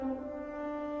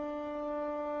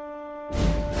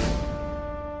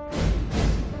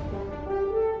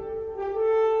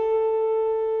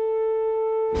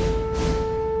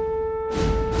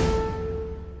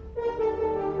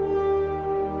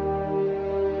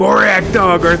Borak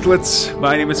Dog Earthlets!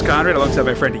 My name is Conrad, alongside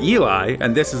my friend Eli,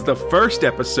 and this is the first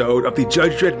episode of the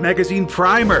Judge Dredd Magazine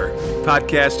Primer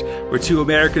podcast, where two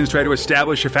Americans try to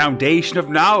establish a foundation of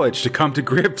knowledge to come to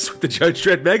grips with the Judge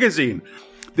Dredd magazine.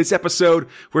 This episode,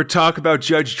 we're talking about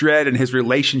Judge Dredd and his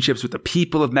relationships with the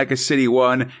people of Mega City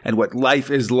 1 and what life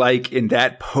is like in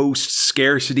that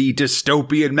post-scarcity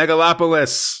dystopian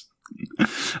megalopolis.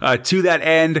 To that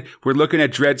end, we're looking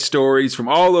at Dredd stories from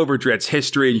all over Dredd's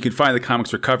history, and you can find the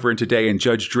comics we're covering today in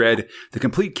Judge Dredd, The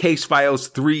Complete Case Files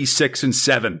 3, 6, and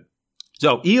 7.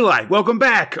 So, Eli, welcome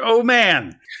back. Oh,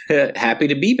 man. Happy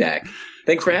to be back.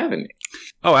 Thanks for having me.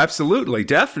 Oh, absolutely.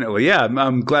 Definitely. Yeah.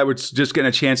 I'm glad we're just getting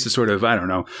a chance to sort of, I don't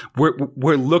know,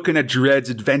 we're looking at Dredd's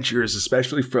adventures,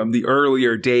 especially from the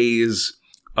earlier days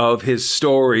of his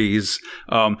stories.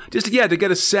 To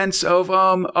get a sense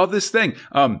of this thing.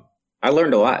 I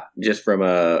learned a lot just from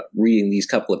reading these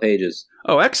couple of pages.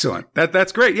 Oh, excellent.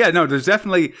 That's great. Yeah, no, there's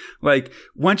definitely, like,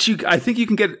 I think you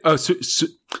can get, I've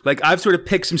sort of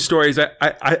picked some stories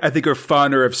I think are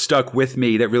fun or have stuck with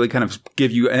me that really kind of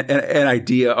give you an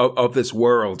idea of this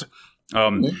world.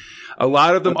 A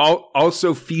lot of them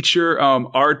also feature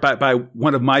art by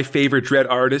one of my favorite Dredd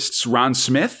artists, Ron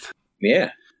Smith.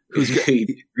 Yeah. Who's great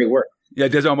work. Yeah,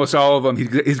 does almost all of them.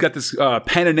 He's got this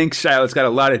pen and ink style. It's got a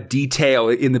lot of detail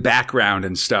in the background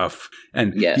and stuff.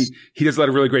 And yes. he does a lot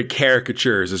of really great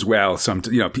caricatures as well. Some,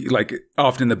 like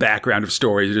often in the background of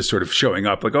stories, just sort of showing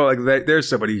up like, oh, like there's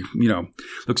somebody,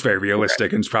 looks very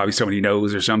realistic, and it's probably someone he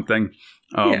knows or something.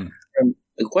 The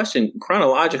question,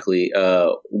 chronologically,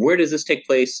 where does this take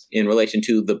place in relation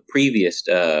to the previous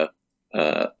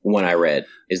one I read?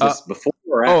 Is this before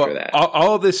or after that?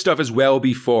 All of this stuff is well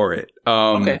before it.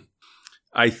 Okay.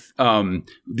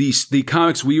 The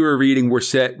comics we were reading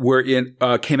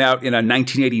came out in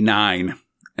 1989,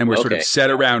 and were sort of set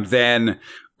around then,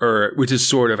 which is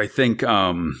sort of, I think,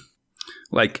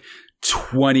 like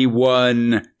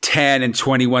 2110 and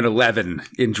 2111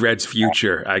 in Dredd's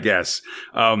future, I guess.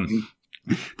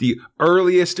 The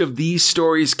earliest of these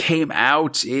stories came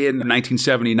out in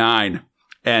 1979,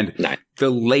 and the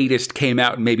latest came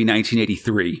out in maybe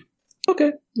 1983.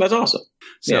 Okay, that's awesome.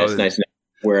 So it's nice to know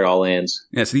where it all lands.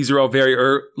 Yeah, so these are all very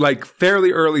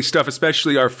fairly early stuff,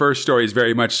 especially our first story is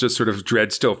very much just sort of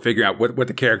Dredd still figuring out what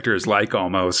the character is like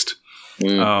almost.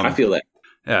 I feel that.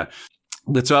 Yeah.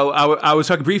 So I was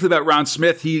talking briefly about Ron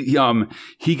Smith. He's the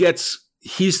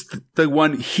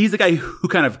guy who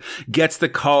kind of gets the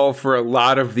call for a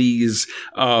lot of these,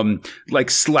 like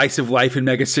slice of life in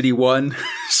Mega City 1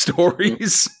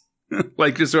 stories.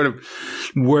 Like just sort of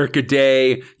work a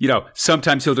day,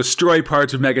 sometimes he'll destroy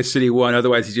parts of Mega City 1.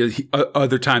 Otherwise,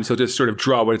 other times he'll just sort of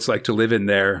draw what it's like to live in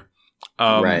there.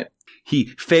 Right. He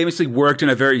famously worked in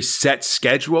a very set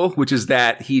schedule, which is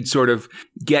that he'd sort of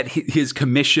get his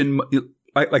commission,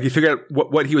 like he figured out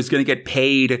what he was going to get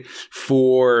paid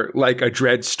for, like a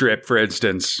Dredd strip, for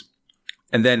instance.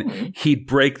 And then he'd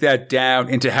break that down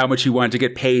into how much he wanted to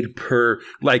get paid per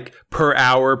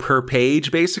hour, per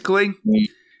page, basically.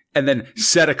 And then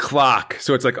set a clock.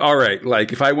 So it's like, all right,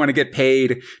 like if I want to get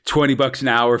paid $20 an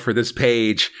hour for this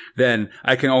page, then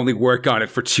I can only work on it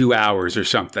for 2 hours or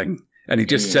something. And he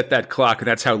just set that clock, and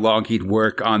that's how long he'd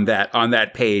work on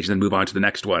that page, and then move on to the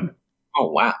next one.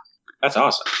 Oh, wow. That's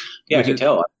awesome. Yeah, I can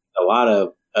tell a lot of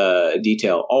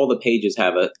detail. All the pages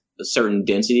have a certain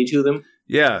density to them.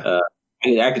 Yeah.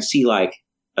 I could see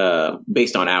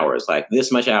based on hours, like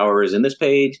this much hours in this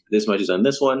page, this much is on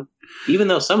this one. Even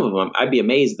though some of them, I'd be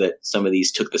amazed that some of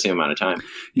these took the same amount of time.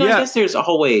 I guess there's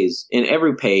always, in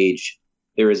every page,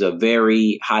 there is a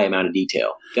very high amount of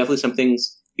detail. Definitely some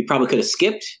things you probably could have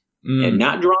skipped and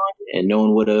not drawn, and no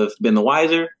one would have been the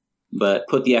wiser, but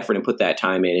put the effort and put that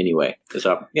time in anyway.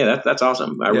 So, that's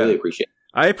awesome. I really appreciate it.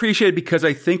 I appreciate it because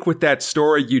I think with that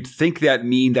story, you'd think that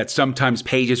mean that sometimes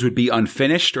pages would be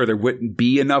unfinished or there wouldn't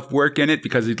be enough work in it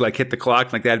because you'd like hit the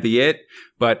clock, like that'd be it.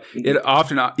 But it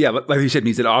often, like you said,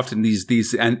 means that often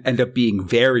these end up being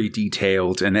very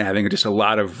detailed and having just a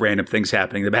lot of random things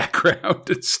happening in the background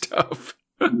and stuff.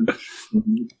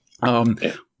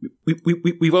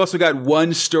 We've also got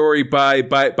one story by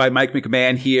Mike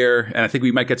McMahon here, and I think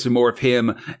we might get some more of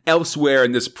him elsewhere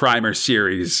in this primer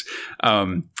series.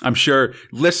 I'm sure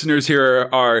listeners here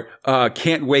are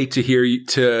can't wait to hear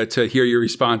your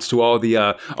response to all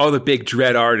the big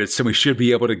Dredd artists, and we should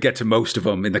be able to get to most of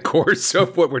them in the course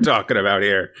of what we're talking about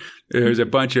here. There's a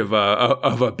bunch of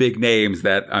big names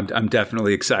that I'm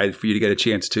definitely excited for you to get a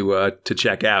chance to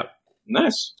check out.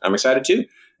 Nice, I'm excited too.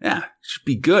 Yeah, should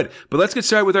be good. But let's get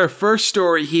started with our first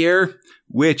story here,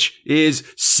 which is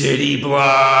City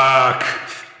Block.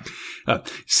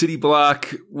 City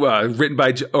Block, written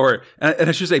by, and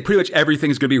I should say, pretty much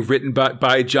everything is going to be written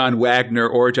by John Wagner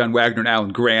or John Wagner and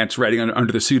Alan Grant, writing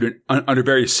under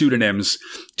various pseudonyms.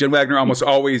 John Wagner almost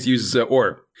always uses,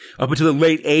 or up until the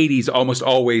late 80s, almost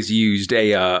always used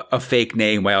a fake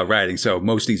name while writing. So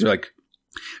most of these are like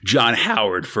John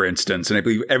Howard, for instance, and I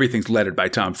believe everything's lettered by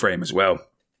Tom Frame as well.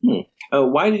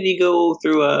 Why did he go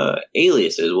through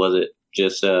aliases? Was it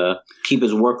just keep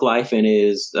his work life and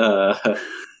his life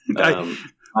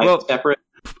separate?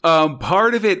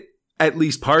 Part of it, at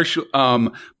least partial.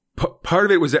 Part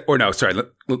of it was, or no, sorry.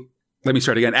 Let me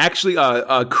start again. Actually,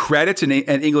 credits in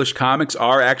English comics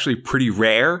are actually pretty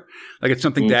rare. Like it's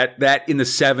something that in the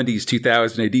 70s,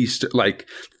 2000 AD, like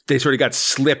they sort of got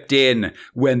slipped in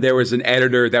when there was an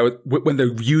editor when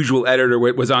the usual editor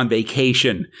was on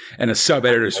vacation, and a sub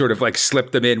editor sort of like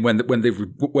slipped them in when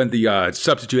the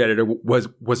substitute editor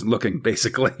wasn't looking,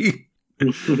 basically.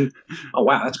 Oh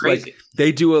wow, that's crazy. Like,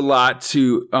 they do a lot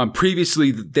to previously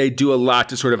they do a lot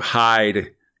to sort of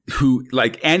hide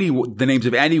the names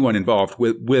of anyone involved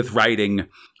with writing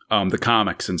the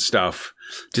comics and stuff,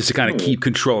 just to kind of keep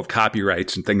control of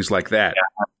copyrights and things like that.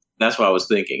 Yeah, that's what I was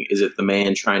thinking. Is it the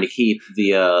man trying to keep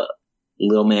the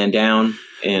little man down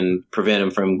and prevent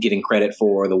him from getting credit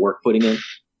for the work putting in?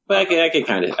 But I could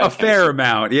kind of... A fair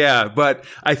amount, yeah. But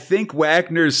I think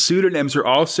Wagner's pseudonyms are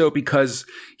also because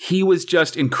he was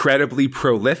just incredibly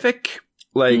prolific.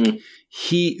 Like...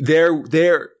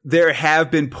 There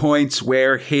have been points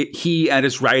where he and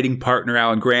his writing partner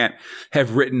Alan Grant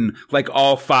have written like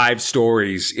all 5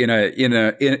 stories in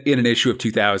an issue of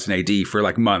 2000 AD for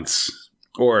like months,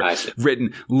 or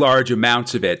written large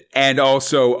amounts of it, and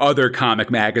also other comic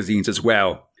magazines as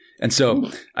well. And so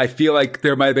I feel like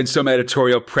there might have been some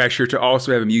editorial pressure to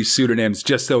also have him use pseudonyms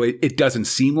just so it doesn't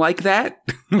seem like that.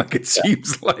 Like it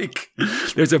seems like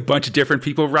there's a bunch of different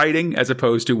people writing as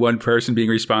opposed to one person being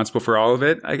responsible for all of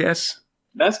it, I guess.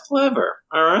 That's clever.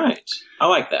 All right. I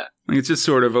like that. It's just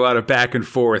sort of a lot of back and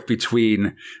forth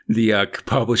between the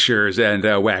publishers and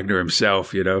Wagner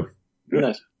himself, you know.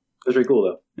 Nice. That's pretty cool,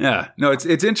 though. Yeah. No,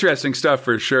 it's interesting stuff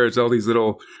for sure. It's all these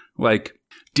little like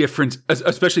different,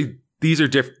 especially these are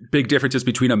big differences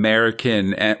between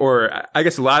American or I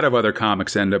guess a lot of other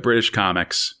comics and British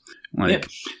comics. Like,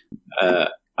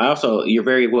 you're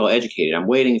very well educated. I'm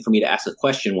waiting for me to ask a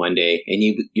question one day,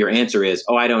 and your answer is,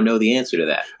 "Oh, I don't know the answer to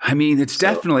that." I mean, it's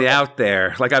definitely out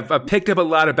there. Like I've picked up a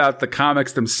lot about the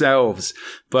comics themselves,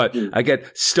 but I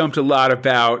get stumped a lot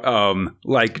about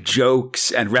like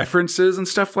jokes and references and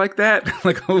stuff like that.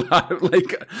 Like a lot of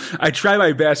I try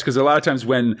my best because a lot of times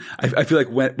when I feel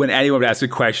like when anyone asks a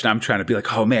question, I'm trying to be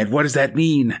like, "Oh man, what does that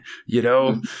mean?" You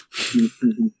know.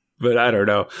 But I don't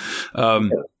know.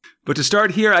 But to start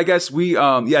here, I guess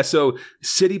so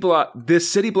City Block,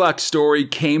 this City Block story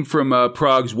came from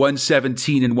Prague's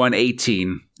 117 and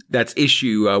 118. That's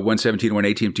issue 117 and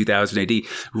 118 of 2000 AD,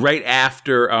 right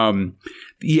after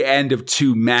the end of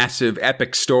 2 massive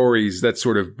epic stories that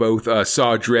sort of both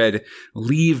saw Dredd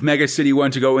leave Mega City 1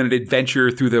 to go on an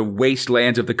adventure through the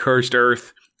wastelands of the Cursed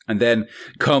Earth, and then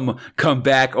come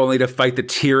back only to fight the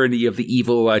tyranny of the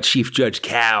evil Chief Judge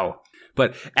Cal.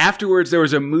 But afterwards, there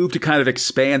was a move to kind of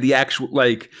expand the actual,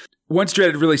 once Dredd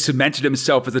had really cemented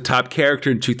himself as a top character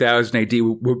in 2000 AD,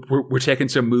 we're taking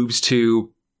some moves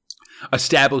to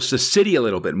establish the city a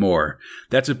little bit more.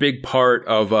 That's a big part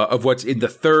of what's in the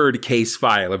 3rd case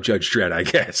file of Judge Dredd, I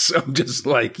guess. So just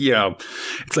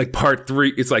it's like part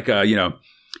 3. It's like,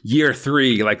 year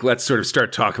 3, let's sort of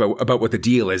start talking about what the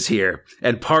deal is here.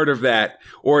 And part of that,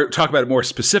 or talk about it more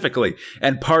specifically,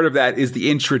 and part of that is the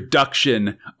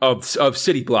introduction of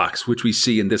City Blocks, which we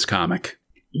see in this comic.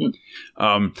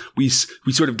 We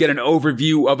sort of get an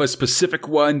overview of a specific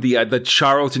one, the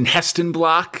Charlton Heston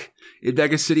block in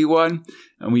Mega City 1.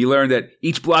 And we learn that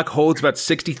each block holds about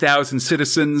 60,000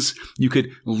 citizens. You could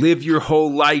live your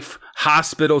whole life,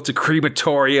 hospital to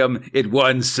crematorium, in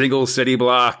one single city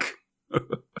block.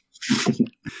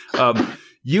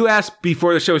 You asked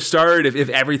before the show started if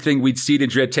everything we'd seen in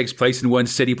Dredd takes place in one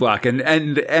city block, and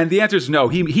the answer is no.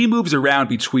 He moves around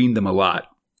between them a lot.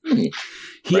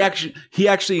 He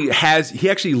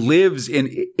actually lives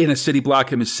in a city block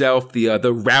himself,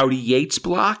 the Rowdy Yates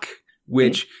block,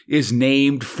 which is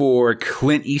named for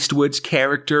Clint Eastwood's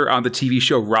character on the TV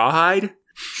show Rawhide.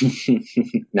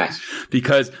 Nice.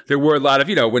 Because there were a lot of,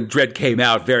 when Dredd came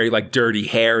out, very Dirty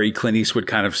Harry, Clint Eastwood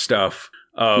kind of stuff.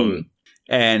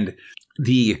 And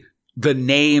the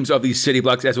names of these city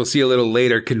blocks, as we'll see a little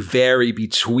later, can vary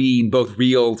between both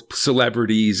real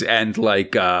celebrities and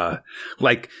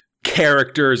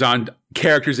characters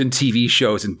in TV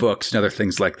shows and books and other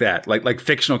things like that, like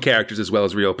fictional characters as well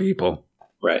as real people.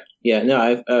 Right. Yeah,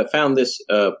 no, I've found this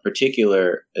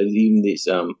particular, even these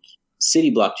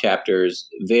city block chapters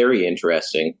very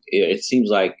interesting. It seems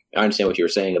like I understand what you were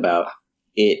saying about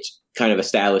it kind of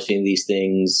establishing these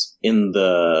things in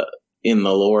the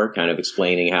lore, kind of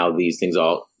explaining how these things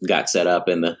all got set up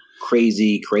and the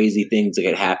crazy things that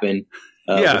could happen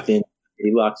within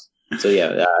city blocks. So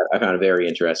yeah, I found it very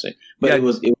interesting. But it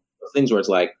was things where it's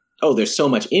like, oh, there's so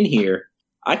much in here.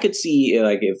 I could see,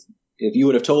 like, if you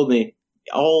would have told me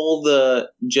all the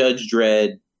Judge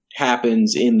Dredd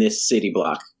happens in this city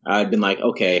block, I'd been like,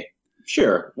 okay,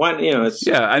 sure. Why? It's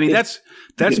I mean, that's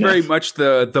very much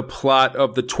the plot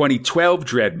of the 2012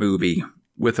 Dredd movie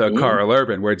with Karl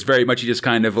Urban, where it's very much just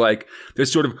kind of like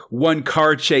there's sort of one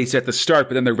car chase at the start,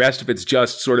 but then the rest of it's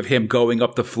just sort of him going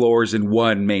up the floors in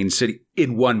one main city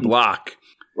in one block,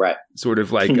 right? Sort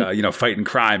of like fighting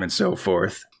crime and so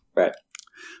forth, right?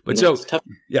 But it's tough.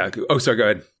 Yeah. Oh, sorry. Go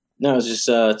ahead. No, it's just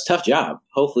it's a tough job.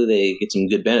 Hopefully, they get some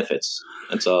good benefits.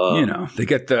 That's all. They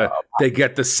get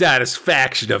the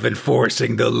satisfaction of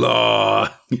enforcing the law.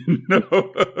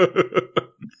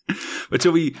 But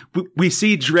so we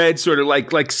see Dredd sort of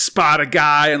like spot a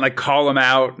guy and like call him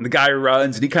out, and the guy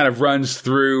runs, and he kind of runs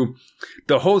through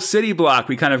the whole city block.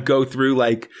 We kind of go through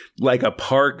like a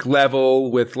park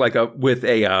level with like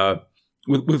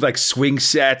swing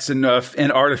sets and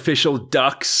artificial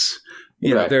ducks.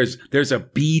 Right. There's a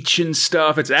beach and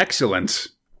stuff. It's excellent.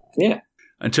 Yeah.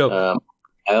 Until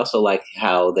I also like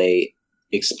how they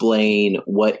explain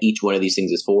what each one of these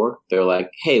things is for. They're like,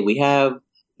 hey, we have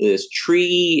this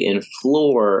tree and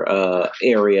floor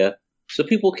area so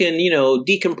people can,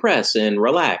 decompress and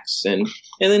relax. And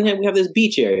then we have this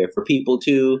beach area for people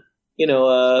to,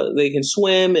 they can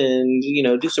swim and,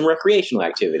 do some recreational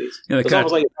activities. It's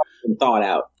almost like it's thought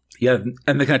out. Yeah,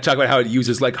 and they kind of talk about how it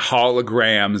uses like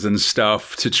holograms and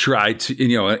stuff to try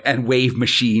to, and wave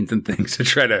machines and things to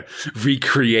try to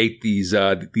recreate these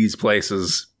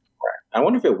places. I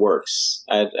wonder if it works.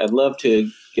 I'd love to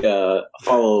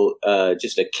follow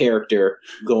just a character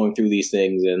going through these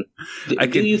things. And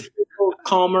do you feel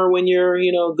calmer when you're,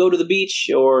 go to the beach,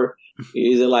 or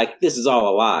is it like this is all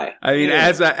a lie? I mean,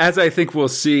 as I think we'll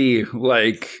see,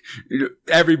 like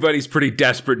everybody's pretty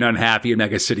desperate and unhappy in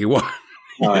Mega City 1.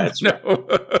 Oh, that's right.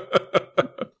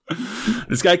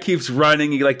 This guy keeps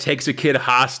running. He like takes a kid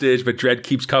hostage, but Dredd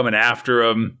keeps coming after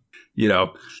him.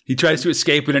 He tries to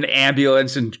escape in an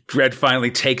ambulance, and Dredd finally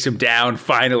takes him down.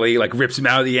 Finally, like rips him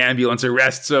out of the ambulance,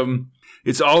 arrests him.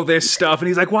 It's all this stuff, and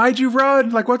he's like, "Why'd you run?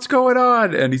 Like, what's going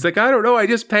on?" And he's like, "I don't know. I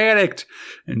just panicked."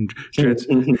 And Dredd's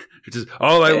just,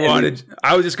 all I wanted.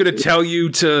 I was just going to tell you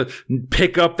to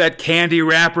pick up that candy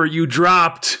wrapper you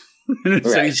dropped. And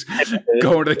so he's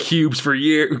going to the cubes for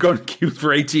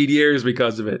 18 years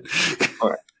because of it.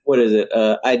 All right. What is it?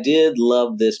 I did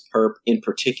love this perp in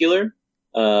particular,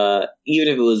 even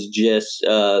if it was just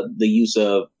the use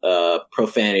of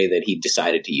profanity that he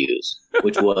decided to use,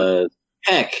 which was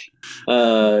heck.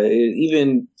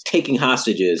 Even taking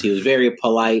hostages, he was very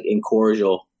polite and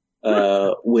cordial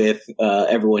with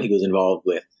everyone he was involved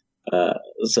with.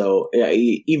 So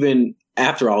even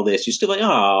after all this, you're still like,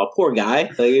 oh, poor guy.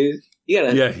 Like, you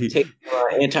gotta take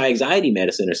anti-anxiety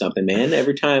medicine or something, man.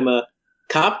 Every time a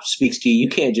cop speaks to you, you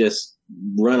can't just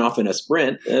run off in a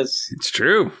sprint. It's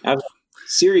true. I have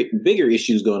bigger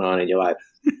issues going on in your life.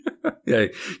 Yeah,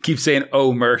 keep saying,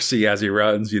 "Oh mercy" as he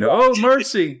runs. Oh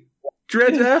mercy,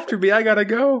 Dredd's after me. I gotta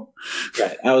go.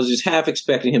 Right. I was just half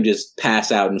expecting him to just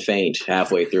pass out and faint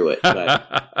halfway through it.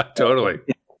 But totally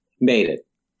made it.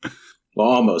 Well,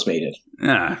 almost made it.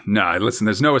 No, listen,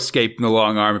 there's no escape from the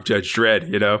long arm of Judge Dredd,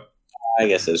 I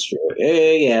guess that's true.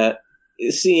 Yeah.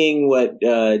 Seeing what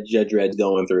Judge Dredd's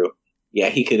going through, yeah,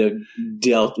 he could have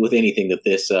dealt with anything that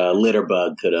this litter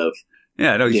bug could have.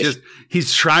 Yeah, no,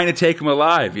 he's trying to take him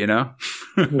alive,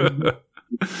 But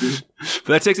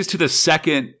that takes us to the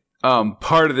second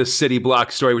part of the city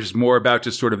block story, which is more about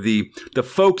just sort of the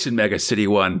folks in Mega City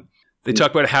 1. They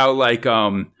talk about how, like,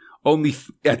 only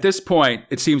at this point,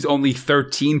 it seems only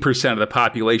 13% of the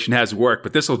population has work,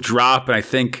 but this will drop. And I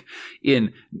think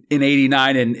in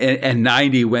 89 and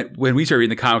 90, when we started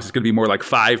reading the comics, it's going to be more like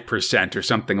 5% or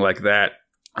something like that.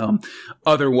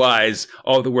 Otherwise,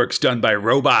 all the work's done by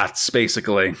robots,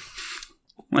 basically.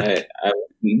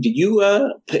 Did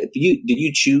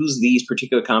you choose these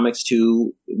particular comics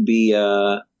to be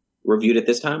reviewed at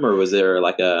this time, or was there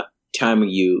like a time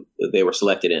they were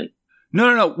selected in?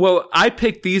 No. Well, I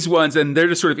picked these ones, and they're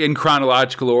just sort of in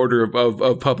chronological order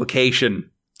of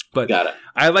publication. But got it.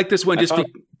 I like this one just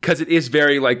because it is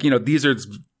very like, these are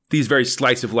these very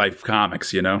slice of life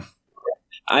comics,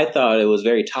 I thought it was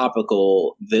very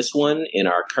topical, this one, in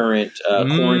our current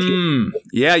quarantine.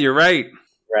 Yeah, you're right.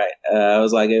 Right. I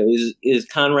was like, is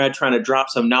Conrad trying to drop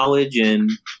some knowledge and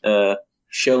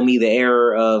show me the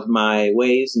error of my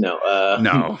ways? No.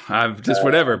 No, I'm just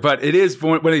whatever. But it is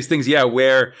one of these things,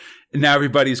 where now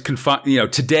everybody's confined.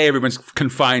 Today everyone's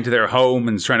confined to their home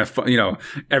and trying to,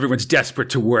 everyone's desperate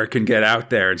to work and get out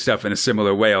there and stuff in a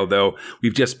similar way. Although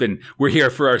we're here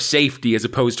for our safety as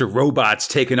opposed to robots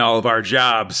taking all of our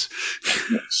jobs.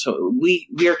 So we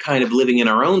are kind of living in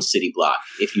our own city block.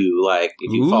 If you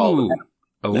follow that.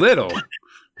 A little,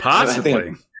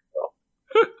 possibly.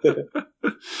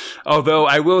 Although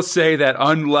I will say that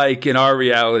unlike in our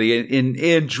reality, in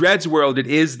Dredd's world, it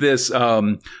is this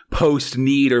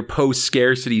post-need or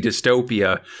post-scarcity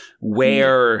dystopia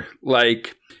where where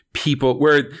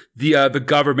the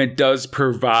government does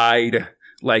provide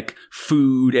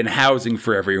food and housing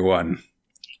for everyone.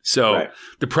 So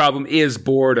the problem is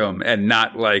boredom and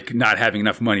not having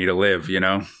enough money to live,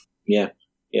 Yeah.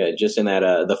 Yeah, just in that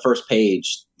the first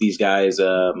page, these guys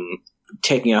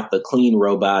taking out the clean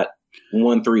robot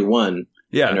 131,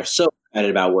 and are so excited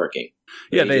about working.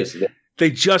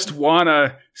 They just want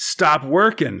to stop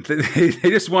working. They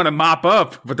just want to mop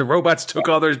up, but the robots took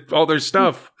all their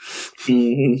stuff.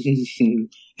 And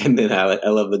then I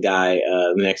love the guy.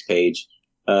 The next page,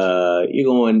 you're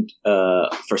going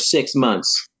for 6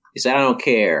 months. He said, "I don't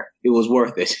care. It was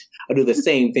worth it. I'll do the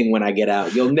same thing when I get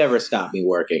out. You'll never stop me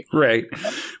working." Right.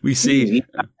 We see he's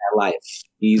got that life.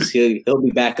 He'll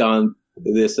be back on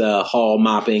this hall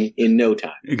mopping in no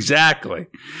time. Exactly.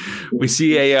 We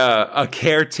see a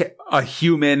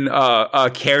human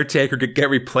caretaker could get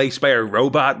replaced by a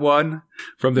robot one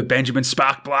from the Benjamin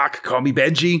Spock block. Call me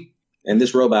Benji. And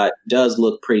this robot does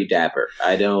look pretty dapper.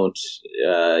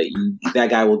 That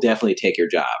guy will definitely take your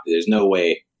job. There's no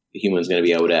way the human's going to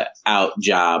be able to out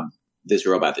job this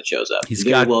robot that shows up. He's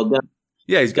got well done.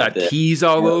 Yeah, he's got keys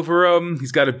all over him.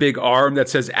 He's got a big arm that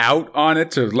says "out" on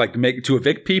it to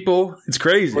evict people. It's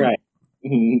crazy. Right.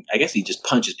 I guess he just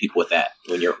punches people with that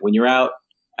when you're out.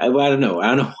 I don't know.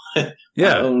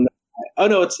 Yeah. I don't know. Oh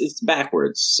no, it's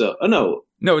backwards. So no,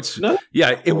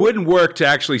 it wouldn't work to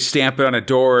actually stamp it on a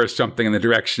door or something in the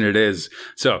direction it is.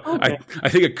 So okay. I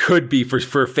think it could be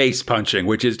for face punching,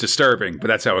 which is disturbing, but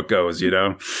that's how it goes,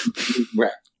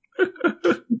 Right.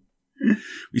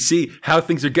 We see how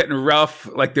things are getting rough.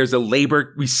 There's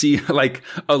we see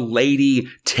a lady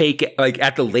take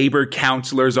at the labor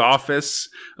counselor's office,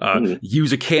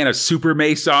 use a can of super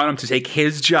mace on him to take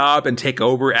his job and take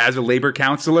over as a labor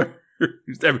counselor.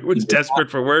 Everyone's desperate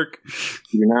for work.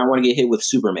 You do not want to get hit with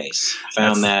super mace. I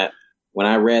found that when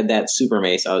I read that super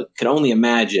mace, I could only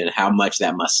imagine how much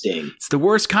that must sting. It's the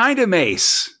worst kind of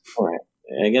mace. All right.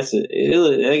 I guess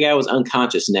the guy was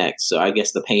unconscious next, so I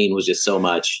guess the pain was just so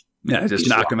much. Yeah, just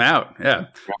knock him out. Yeah.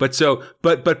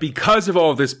 But because of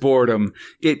all this boredom,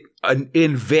 it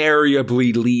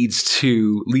invariably leads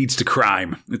to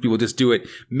crime. People just do it,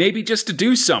 maybe just to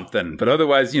do something, but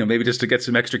otherwise, maybe just to get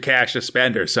some extra cash to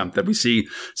spend or something. We see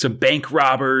some bank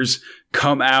robbers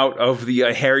come out of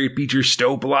the Harriet Beecher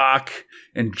Stowe block,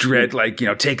 and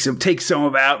Dredd takes some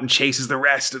of them out and chases the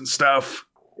rest and stuff.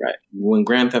 Right. When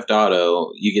Grand Theft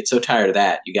Auto, you get so tired of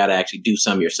that, you got to actually do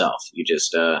some yourself. You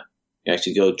just you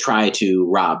actually go try to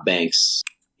rob banks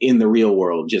in the real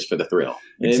world just for the thrill.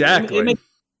 Exactly.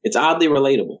 It's oddly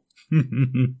relatable.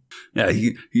 Yeah,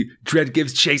 Dredd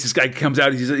gives chase. This guy comes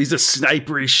out. He's a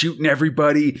sniper. He's shooting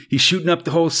everybody. He's shooting up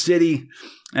the whole city,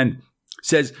 and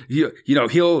says,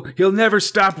 he'll never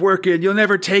stop working. You'll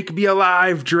never take me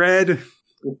alive, Dredd.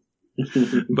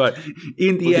 But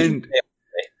in the end,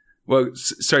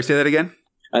 sorry, say that again.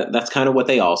 That's kind of what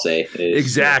they all say.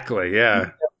 Exactly.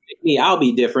 Yeah. Me, I'll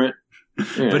be different.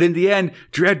 Yeah. But in the end,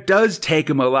 Dredd does take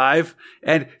him alive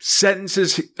and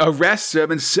arrests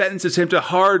him and sentences him to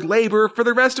hard labor for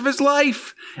the rest of his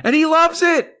life. And he loves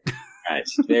it. Right.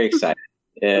 Very excited.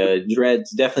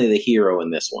 Dredd's definitely the hero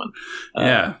in this one.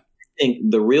 Yeah. I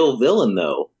think the real villain,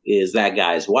 though, is that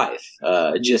guy's wife,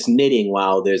 just knitting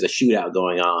while there's a shootout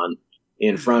going on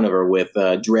in front of her with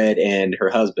Dredd and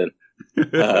her husband.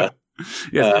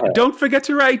 Yes. Don't forget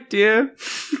to write, dear.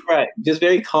 Right. Just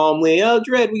very calmly. "Oh,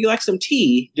 Dredd, would you like some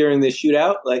tea during this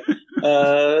shootout?"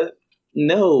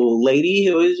 No, lady.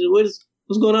 What's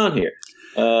going on here?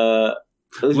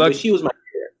 She was my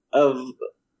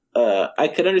fear. I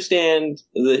could understand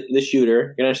the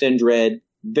shooter. I could understand Dredd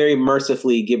very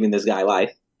mercifully giving this guy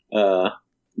life.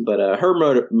 But her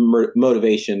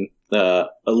motivation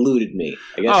eluded me.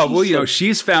 I guess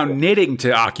she's found knitting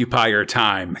to occupy her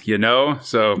time,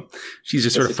 so she's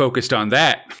just sort of focused on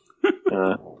that.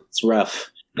 It's rough.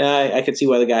 I could see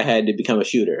why the guy had to become a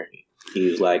shooter.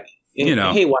 He was like,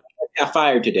 "Hey, why I got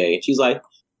fired today?" And she's like,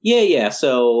 Yeah.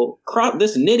 So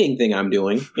this knitting thing I'm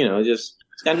doing, just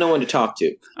it's got no one to talk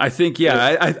to. I think,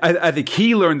 I think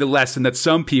he learned the lesson that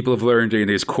some people have learned during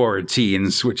these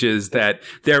quarantines, which is that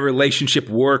their relationship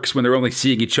works when they're only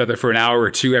seeing each other for an hour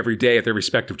or two every day at their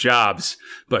respective jobs,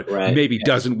 but maybe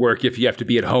doesn't work if you have to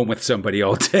be at home with somebody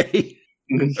all day.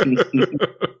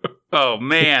 Oh,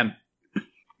 man.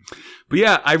 But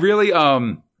yeah, I really,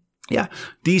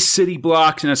 these city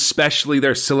blocks and especially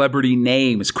their celebrity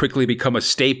names quickly become a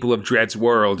staple of Dredd's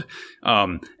world.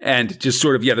 And just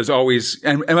sort of, there's always,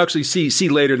 and actually see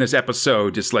later in this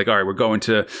episode, just like, all right, we're going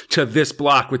to this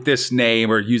block with this name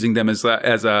or using them as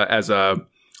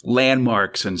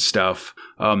landmarks and stuff.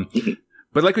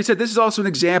 But like we said, this is also an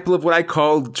example of what I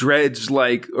call Dredd's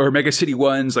or Mega City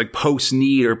 1's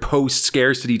post-need or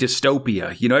post-scarcity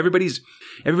dystopia. Everybody's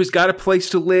got a place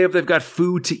to live. They've got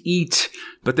food to eat,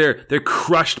 but they're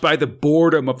crushed by the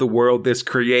boredom of the world this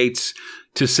creates,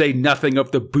 to say nothing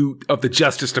of the boot of the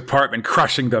Justice Department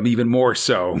crushing them even more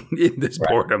so in this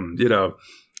boredom,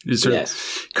 It sort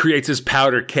of creates this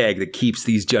powder keg that keeps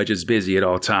these judges busy at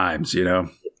all times,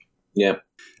 Yeah.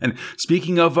 And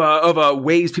speaking of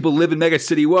ways people live in Mega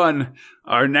City 1,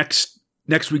 our next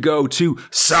we go to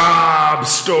Sob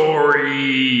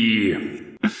Story.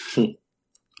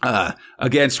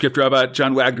 Again, script about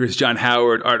John Wagner is John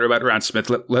Howard, art about Ron Smith,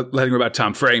 lettering about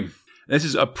Tom Frame. This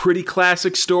is a pretty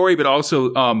classic story, but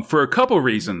also for a couple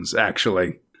reasons,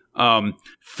 actually.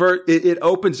 It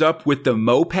opens up with the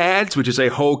Mopads, which is a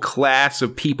whole class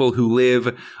of people who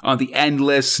live on the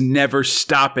endless,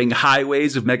 never-stopping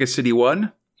highways of Mega City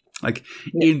 1.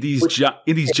 In these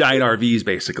giant RVs,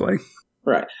 basically.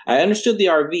 Right. I understood the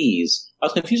RVs. I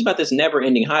was confused about this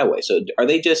never-ending highway. So are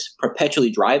they just perpetually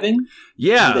driving?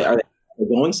 Yeah. Are they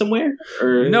going somewhere?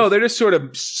 Or? No, they're just sort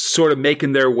of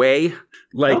making their way.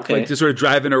 Just sort of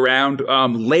driving around.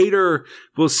 Later,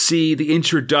 we'll see the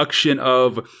introduction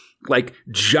of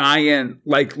giant,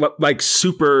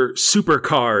 super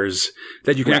cars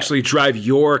that you can actually drive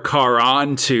your car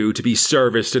onto to be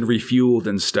serviced and refueled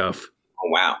and stuff. Oh,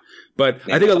 wow. But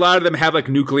I think a lot of them have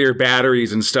nuclear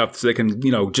batteries and stuff, so they can,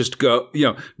 just go,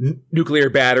 nuclear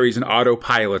batteries and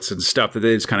autopilots and stuff that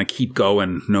they just kind of keep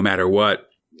going no matter what.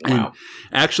 Wow. And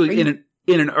actually, in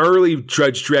an early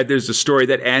Judge Dredd, there's a story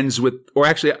that ends with, or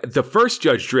actually, the first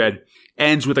Judge Dredd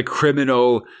ends with a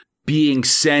criminal being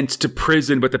sent to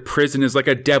prison, but the prison is like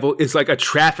a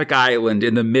traffic island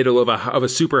in the middle of a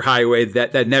superhighway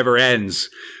that never ends.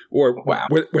 Or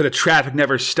where the traffic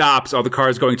never stops, all the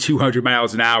cars going 200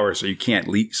 miles an hour, so you can't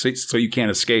so you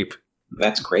can't escape.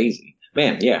 That's crazy,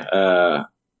 man. Yeah,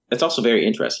 that's also very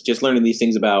interesting. Just learning these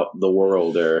things about the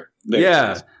world are very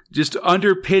interesting. Just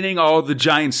underpinning all the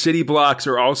giant city blocks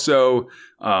are also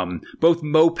both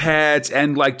Mopads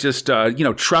and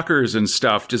truckers and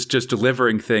stuff, just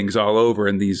delivering things all over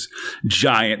in these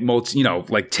giant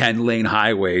 10-lane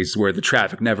highways where the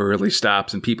traffic never really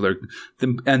stops and people are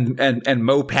and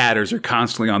Mopadders are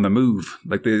constantly on the move.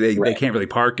 They can't really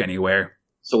park anywhere.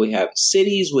 So we have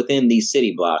cities within these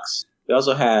city blocks. We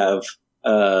also have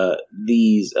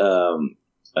these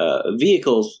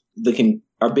vehicles that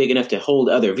are big enough to hold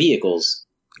other vehicles.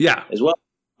 Yeah, as well.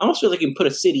 I almost feel like you can put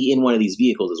a city in one of these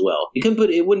vehicles as well. You can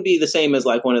it wouldn't be the same as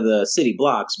one of the city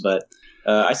blocks, but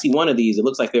I see one of these. It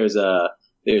looks like there's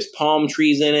palm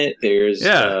trees in it. There's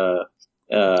whole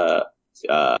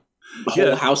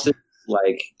houses.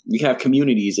 You have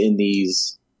communities in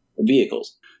these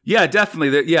vehicles. Yeah, definitely.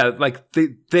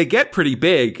 They get pretty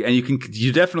big, and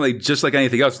you definitely, just like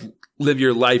anything else, live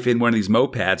your life in one of these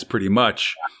Mopads pretty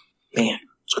much. Man,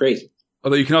 it's crazy.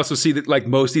 Although you can also see that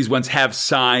most of these ones have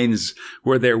signs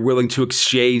where they're willing to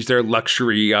exchange their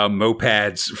luxury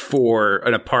Mopads for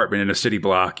an apartment in a city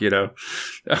block,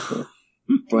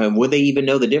 Would they even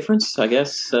know the difference? I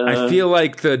guess. I feel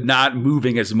like the not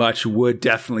moving as much would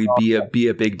definitely be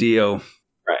a big deal.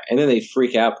 Right. And then they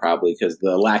freak out probably because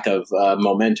the lack of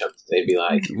momentum. They'd be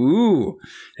like, ooh,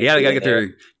 yeah, they got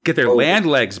to get their land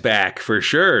legs back for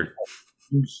sure.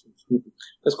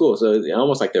 That's cool. So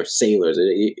almost like they're sailors.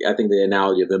 I think the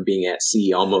analogy of them being at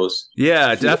sea almost.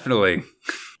 Yeah, definitely.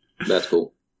 That's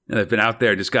cool. And they've been out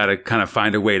there, just got to kind of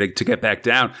find a way to get back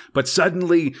down. But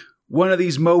suddenly, one of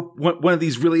these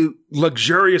really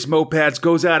luxurious Mopads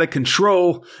goes out of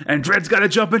control, and Dredd's got to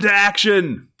jump into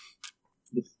action.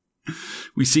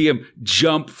 We see him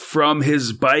jump from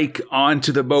his bike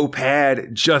onto the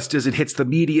Mopad just as it hits the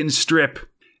median strip.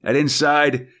 And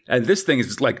inside, and this thing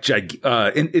is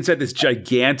inside this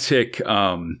gigantic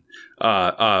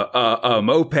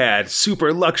Mopad,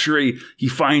 super luxury. He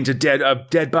finds a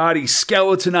dead body,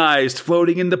 skeletonized,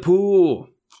 floating in the pool.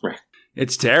 Right.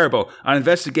 It's terrible. On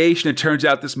investigation, it turns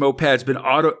out this moped's been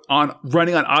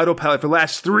running on autopilot for the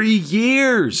last 3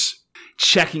 years.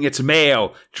 Checking its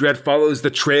mail, Dredd follows the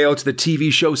trail to the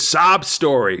TV show Sob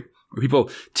Story, where people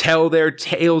tell their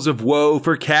tales of woe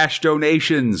for cash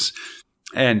donations.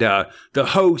 And the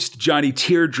host, Johnny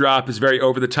Teardrop, is very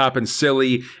over-the-top and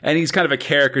silly, and he's kind of a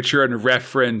caricature and a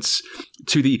reference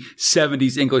to the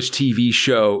 70s English TV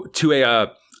show, to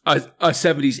a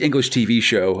 70s English TV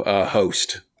show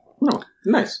host. Oh,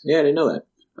 nice. Yeah, I didn't know that.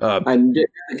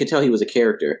 I could tell he was a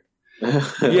character.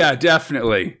 Yeah,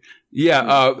 definitely.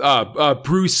 Yeah,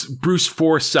 Bruce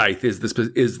Forsyth is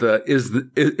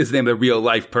the name of the real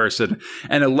life person,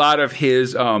 and a lot of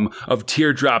his of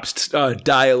Teardrop's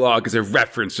dialogue is a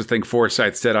reference to things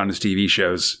Forsyth said on his TV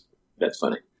shows. That's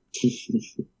funny.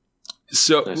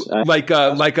 So,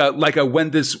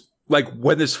 when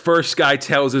this first guy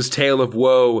tells his tale of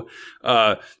woe,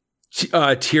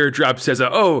 Teardrop says,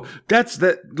 "Oh, that's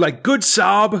good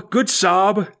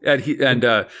sob," and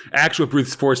actual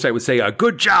Bruce Forsyth would say,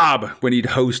 "Good job," when he'd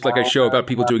host a show about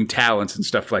people doing talents and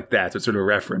stuff like that. So it's sort of a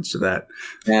reference to that.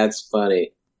 That's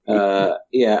funny.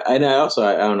 Yeah, and I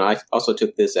don't know. I also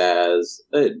took this as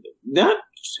not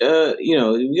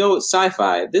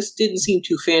sci-fi. This didn't seem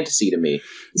too fantasy to me.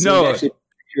 No.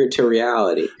 To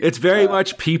reality. It's very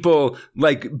much people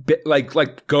like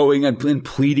going and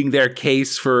pleading their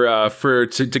case to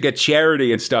get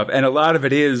charity and stuff. And a lot of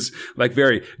it is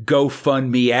very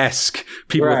GoFundMe-esque.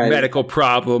 People with medical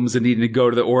problems and needing to go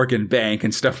to the organ bank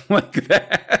and stuff like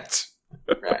that.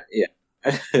 Right. Yeah.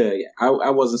 Yeah. I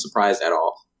wasn't surprised at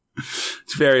all.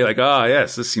 It's very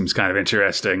yes, this seems kind of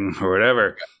interesting or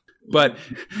whatever. But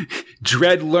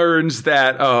Dredd learns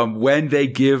that when they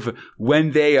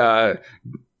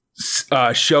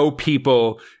show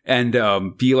people and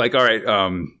be like, all right,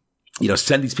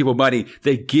 send these people money,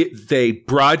 they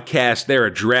broadcast their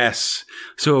address.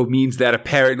 So it means that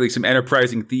apparently some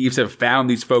enterprising thieves have found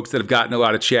these folks that have gotten a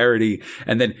lot of charity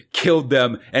and then killed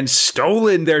them and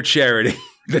stolen their charity,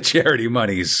 the charity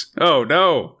monies. Oh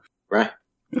no. Right.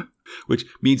 Which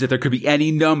means that there could be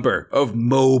any number of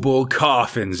mobile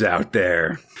coffins out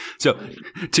there. So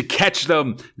to catch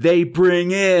them, they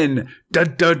bring in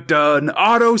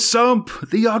Otto Sump,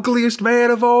 the ugliest man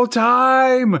of all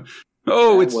time.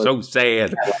 Oh, it's so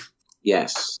sad.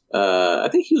 Yes. I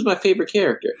think he was my favorite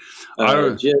character.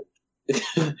 Otto's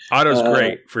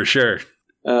great, for sure.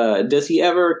 Does he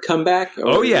ever come back?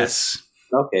 Oh, yes.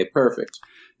 Okay, perfect.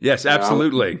 Yes,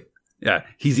 absolutely. Yeah,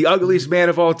 he's the ugliest man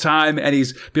of all time, and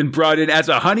he's been brought in as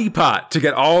a honeypot to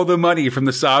get all the money from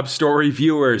the Sob Story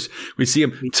viewers. We see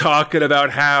him talking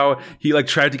about how he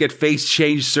tried to get face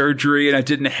change surgery and it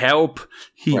didn't help.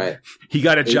 He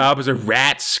got a job as a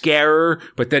rat scarer,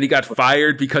 but then he got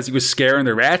fired because he was scaring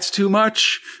the rats too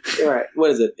much. All right, what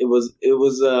is it? It was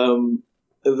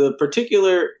the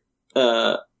particular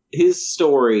his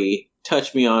story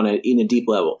touched me on it in a deep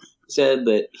level. Said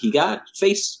that he got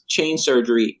face change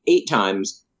surgery 8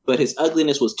 times, but his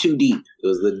ugliness was too deep. It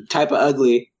was the type of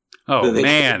ugly. Oh,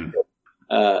 man.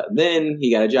 Then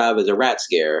he got a job as a rat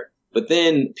scare. But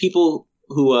then people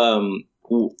who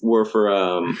were for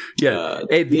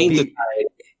the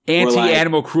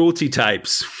anti-animal cruelty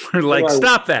types were like,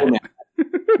 stop that.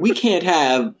 We can't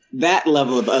have that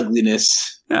level of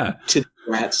ugliness to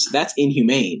rats. That's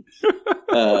inhumane.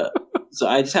 So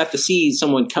I just have to see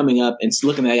someone coming up and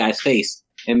looking at that guy's face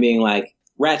and being like,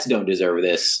 rats don't deserve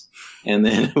this. And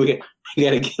then we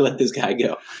got to let this guy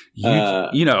go.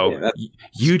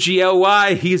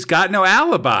 UGLY, he's got no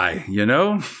alibi,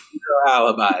 No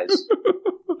alibis.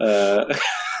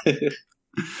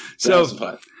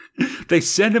 So they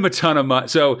send him a ton of money.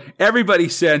 So everybody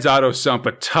sends Otto Sump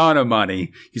a ton of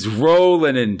money. He's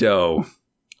rolling in dough.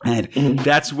 And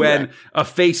that's when a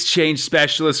face change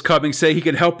specialist coming say he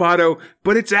can help Otto,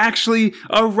 but it's actually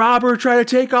a robber trying to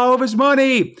take all of his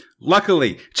money.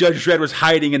 Luckily, Judge Dredd was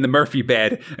hiding in the Murphy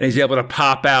bed, and he's able to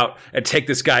pop out and take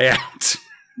this guy out.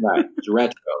 Right, it's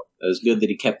retro. It was good that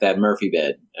he kept that Murphy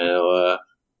bed.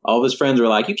 All of his friends were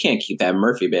like, "You can't keep that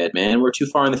Murphy bed, man. We're too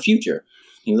far in the future."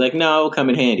 He was like, "No, it'll come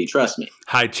in handy. Trust me."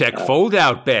 High tech fold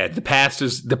out bed. The past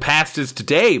is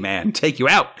today, man. Take you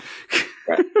out.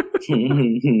 Right.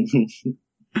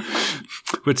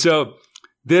 But so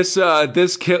this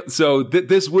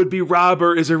would-be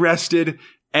robber is arrested,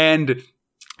 and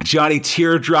Johnny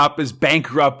Teardrop is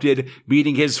bankrupted,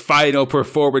 meaning his final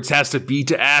performance has to be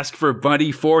to ask for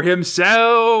money for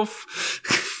himself.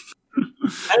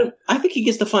 I think he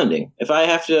gets the funding. If I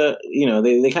have to,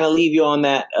 they kind of leave you on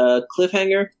that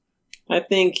cliffhanger. I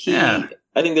think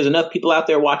there's enough people out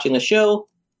there watching the show.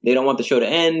 They don't want the show to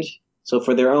end. So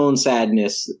for their own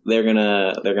sadness, they're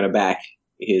gonna back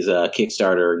his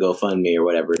Kickstarter or GoFundMe or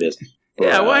whatever it is.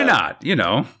 Yeah, why not? You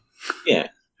know. Yeah.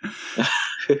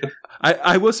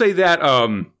 I will say that.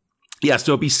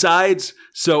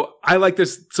 So I like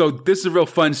this. So this is a real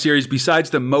fun series. Besides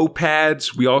the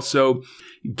mopeds, we also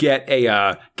get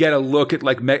a look at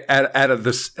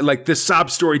this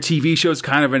Sob Story TV show is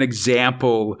kind of an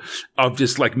example of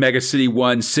just like Mega City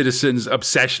One citizens'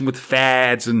 obsession with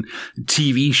fads and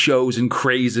TV shows and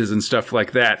crazes and stuff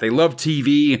like that. They love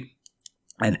TV,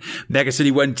 and Mega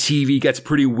City One TV gets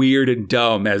pretty weird and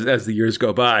dumb as the years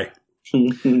go by.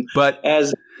 But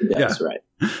that's right.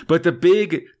 But the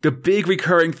big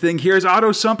recurring thing here is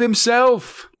Otto Sump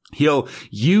himself. He'll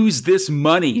use this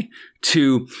money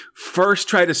to first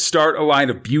try to start a line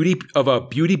of beauty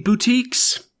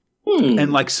boutiques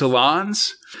and like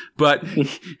salons, but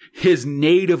his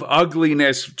native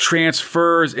ugliness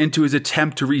transfers into his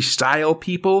attempt to restyle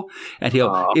people, and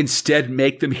he'll instead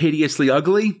make them hideously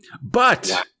ugly.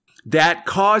 But that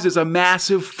causes a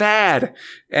massive fad,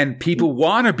 and people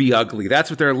want to be ugly. That's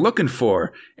what they're looking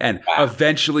for, and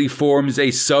eventually forms a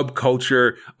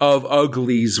subculture of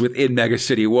uglies within Mega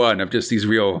City One, of just these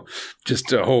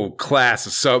just a whole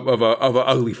class of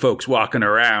ugly folks walking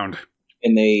around.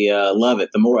 And they love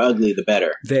it. The more ugly, the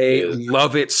better. They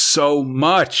love it so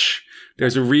much.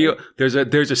 There's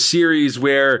a series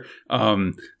where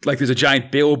there's a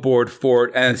giant billboard for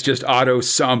it, and it's just Otto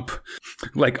Sump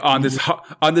like on this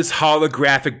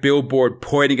holographic billboard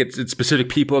pointing at specific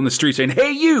people on the street saying,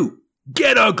 "Hey, you,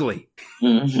 get ugly."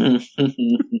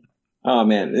 Oh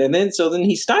man. And then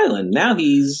he's styling. Now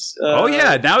he's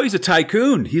now he's a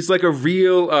tycoon. He's like a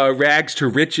real rags to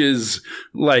riches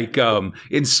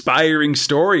inspiring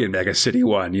story in Mega City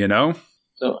One, you know?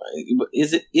 So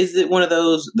is it one of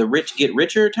those the rich get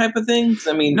richer type of things?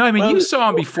 I mean, no. I mean, you saw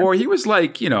him before. He was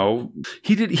like, you know,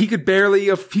 he could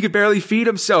barely feed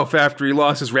himself after he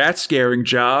lost his rat scaring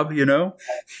job. You know.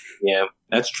 Yeah,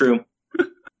 that's true.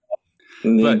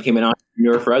 And then he became an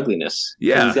entrepreneur for ugliness.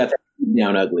 Yeah, he's got that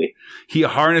down ugly. He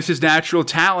harnessed his natural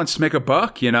talents to make a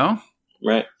buck. You know.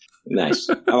 Right. Nice.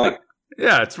 I like it.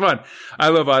 Yeah, it's fun. I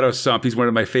love Otto Sump. He's one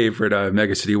of my favorite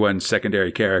Mega City One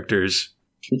secondary characters.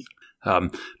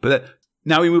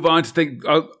 Now we move on to think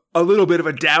a little bit of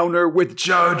a downer with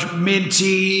Judge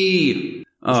Minty.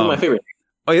 This is my favorite.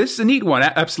 Oh, yeah, this is a neat one.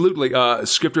 Absolutely.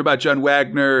 Script about John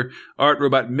Wagner, art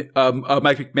about Mike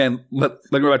McMahon,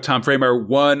 letter about Tom Framer,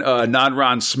 one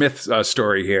non-Ron Smith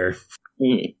story here.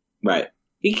 Right.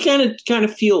 You kind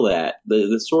of feel that.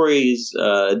 The story's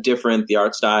different, the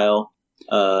art style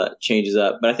changes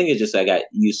up, but I think it's just I got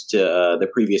used to the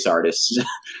previous artists.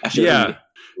 Yeah.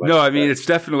 No, I mean, it's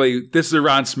definitely, this is a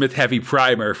Ron Smith heavy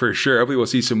primer for sure. Hopefully we'll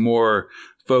see some more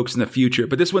folks in the future.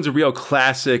 But this one's a real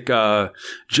classic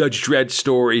Judge Dredd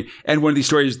story, and one of these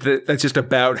stories that's just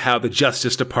about how the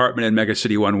Justice Department in Mega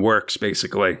City One works,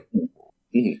 basically.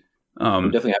 We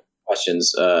definitely have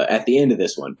questions at the end of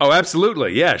this one. Oh,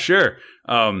 absolutely. Yeah, sure.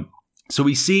 So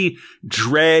we see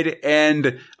Dredd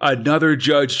and another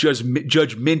Judge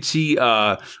Minty,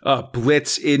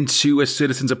 blitz into a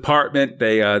citizen's apartment.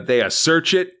 They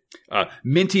search it.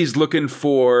 Minty's looking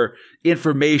for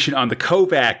information on the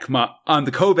Kovac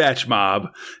mob,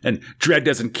 and Dredd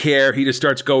doesn't care. He just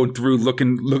starts going through,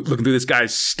 looking through this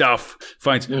guy's stuff,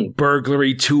 finds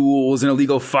burglary tools, an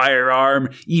illegal firearm,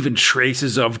 even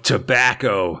traces of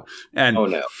tobacco. And oh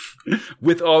no.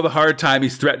 With all the hard time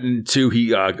he's threatened to,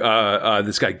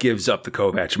 this guy gives up the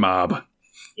Kovac mob.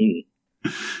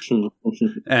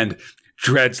 And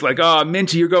Dredd's like, "Oh,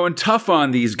 Minty, you're going tough on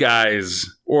these guys,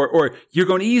 or you're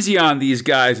going easy on these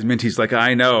guys." And Minty's like,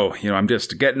 "I know, I'm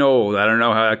just getting old. I don't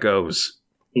know how that goes."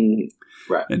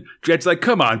 Right. And Dredd's like,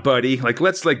 "Come on, buddy.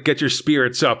 Let's get your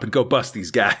spirits up and go bust these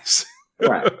guys."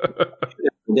 Right.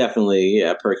 Definitely,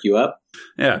 perk you up.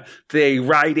 Yeah. They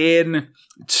ride in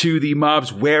to the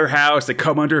mob's warehouse. They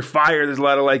come under fire. There's a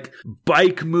lot of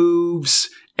bike moves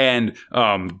and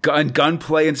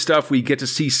gunplay and stuff. We get to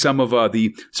see some of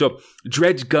so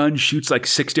Dredd's gun shoots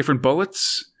 6 different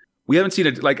bullets. We haven't seen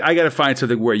it. I got to find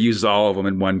something where it uses all of them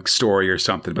in one story or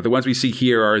something. But the ones we see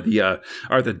here are the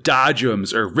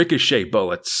dodgems or ricochet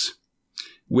bullets,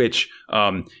 which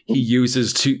he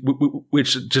uses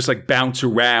which just bounce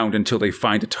around until they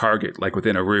find a target,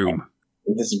 within a room.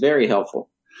 This is very helpful.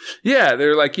 Yeah,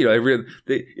 they're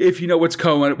if you know what's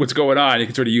going on, you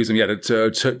can sort of use them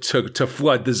to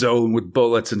flood the zone with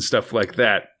bullets and stuff like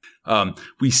that.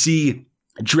 We see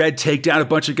Dredd take down a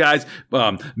bunch of guys.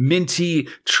 Minty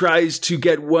tries to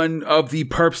get one of the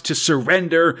perps to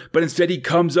surrender, but instead he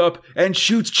comes up and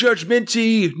shoots Judge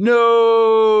Minty.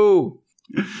 No!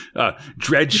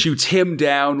 Dredd shoots him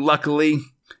down, luckily.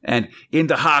 And in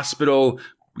the hospital,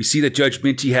 we see that Judge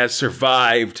Minty has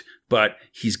survived, but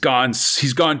he's gone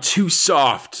too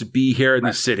soft to be here in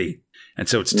the city. And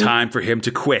so it's time for him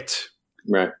to quit.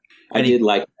 Right. I did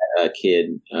like that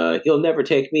kid. He'll never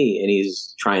take me. And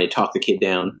he's trying to talk the kid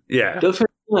down. Yeah. Don't turn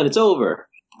on. It's over.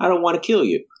 I don't want to kill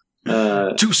you.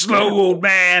 Too slow, old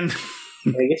man. I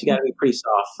guess you got to be pretty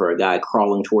soft for a guy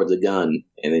crawling towards a gun,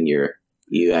 and then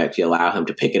you actually allow him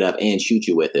to pick it up and shoot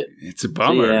you with it. It's a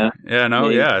bummer. So,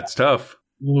 it's tough.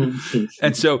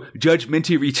 And so Judge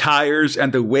Minty retires,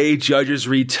 and the way judges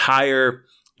retire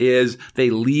is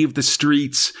they leave the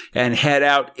streets and head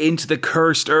out into the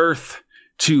cursed earth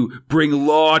to bring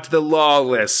law to the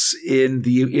lawless in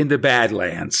the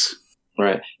Badlands.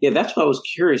 Right. Yeah, that's what I was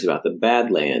curious about. The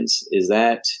Badlands. Is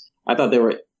that? I thought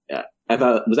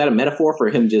was that a metaphor for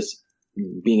him just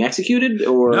being executed,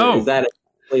 or is that a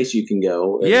place you can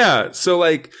go? Yeah.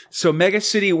 So Mega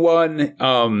City 1,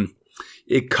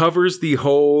 it covers the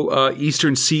whole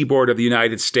eastern seaboard of the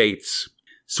United States,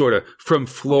 sort of from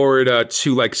Florida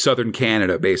to like southern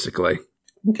Canada, basically.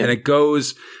 Okay. And it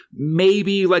goes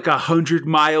maybe like 100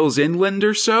 miles inland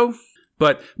or so.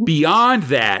 But beyond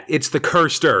that, it's the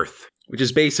cursed earth, which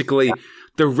is basically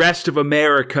the rest of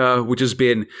America, which has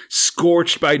been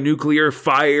scorched by nuclear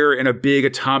fire in a big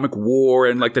atomic war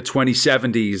in like the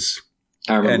 2070s.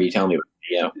 I remember you telling me.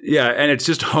 Yeah, and it's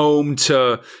just home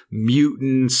to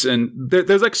mutants, and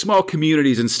there's like small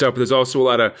communities and stuff, but there's also a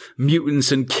lot of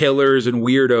mutants and killers and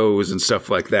weirdos and stuff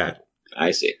like that.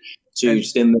 I see. So you're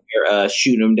just in there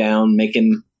shooting them down,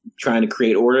 trying to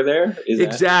create order there?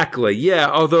 Exactly, yeah.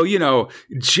 Although,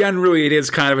 generally it is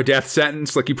kind of a death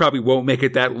sentence. Like, you probably won't make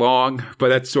it that long, but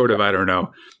that's sort of, I don't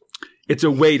know. It's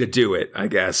a way to do it, I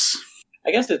guess.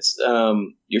 I guess it's,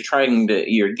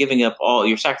 you're giving up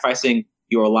you're sacrificing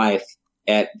your life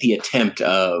at the attempt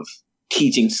of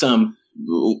getting some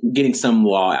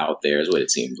law out there is what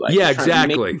it seems like. Yeah,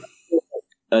 exactly.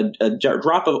 A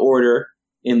drop of order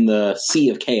in the sea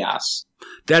of chaos.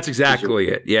 That's exactly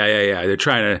it. Yeah. They're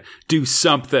trying to do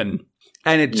something,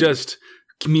 and it just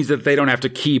means that they don't have to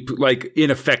keep like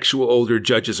ineffectual older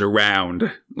judges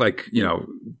around, like,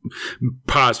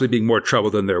 possibly being more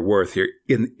trouble than they're worth here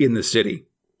in the city.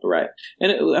 Right.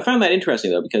 And I found that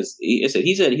interesting, though, because he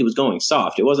said he was going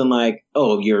soft. It wasn't like,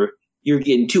 oh, you're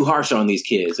getting too harsh on these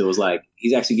kids. It was like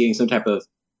he's actually getting some type of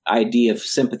idea of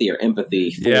sympathy or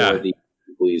empathy for the people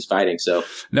he's fighting. So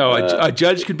no, a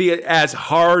judge can be as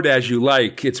hard as you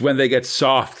like. It's when they get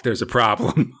soft there's a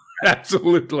problem.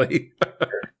 Absolutely.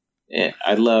 Yeah,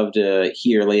 I'd love to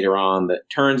hear later on that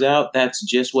turns out that's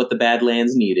just what the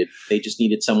Badlands needed. They just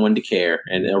needed someone to care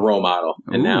and a role model.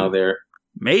 And now they're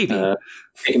maybe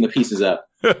picking the pieces up.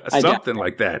 Something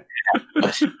like that.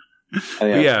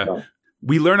 Yeah.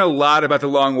 We learn a lot about the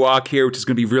Long Walk here, which is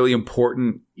going to be really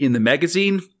important in the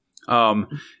magazine.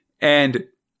 And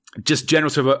just general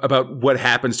stuff about what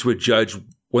happens to a judge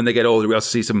when they get older. We also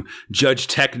see some judge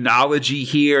technology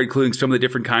here, including some of the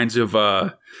different kinds of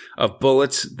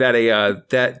bullets that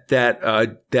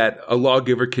a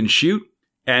lawgiver can shoot.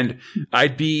 And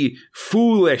I'd be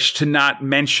foolish to not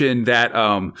mention that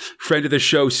friend of the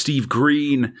show, Steve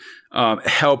Green,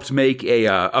 helped make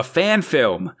a fan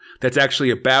film that's actually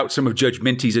about some of Judge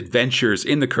Minty's adventures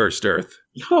in the Cursed Earth.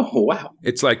 Oh, wow.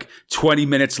 It's like 20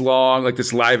 minutes long, like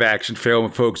this live action film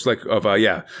of folks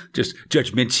just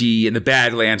Judge Minty and the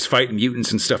Badlands fighting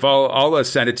mutants and stuff. I'll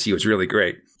send it to you. It's really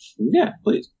great. Yeah,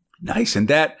 please. Nice. And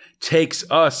that takes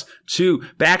us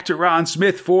back to Ron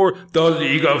Smith for The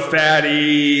League of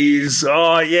Fatties.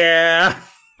 Oh, yeah.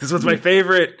 This was my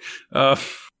favorite.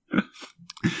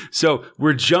 So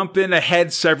we're jumping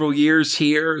ahead several years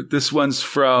here. This one's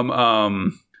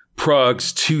from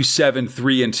Prug's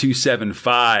 273 and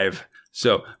 275.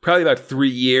 So probably about 3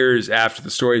 years after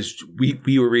the stories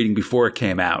we were reading before it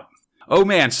came out. Oh,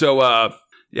 man. So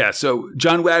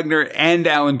John Wagner and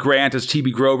Alan Grant as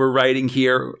T.B. Grover writing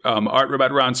here. Art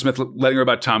about Ron Smith, letter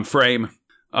about Tom Frame.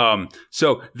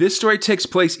 So this story takes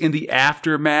place in the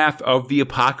aftermath of the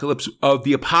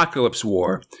Apocalypse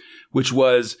War, which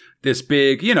was this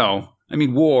big,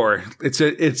 war. It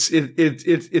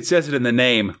says it in the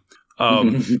name.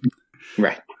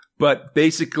 Right. But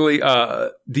basically,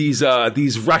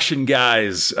 these Russian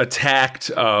guys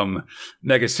attacked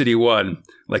Mega City 1,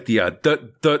 like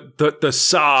the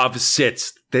Sov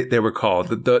Sits they were called,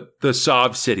 the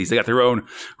Sov cities. They got their own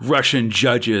Russian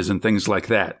judges and things like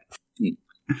that.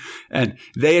 And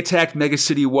they attacked Mega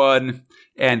City 1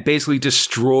 and basically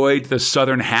destroyed the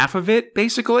southern half of it,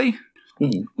 basically.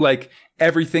 Mm-hmm. Like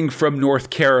everything from North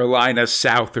Carolina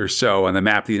south or so on the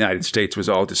map of the United States was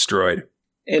all destroyed.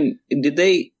 And did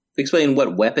they explain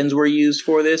what weapons were used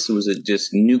for this? Was it just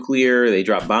nuclear? They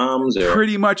dropped bombs, or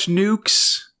pretty much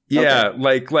nukes? Yeah,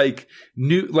 okay.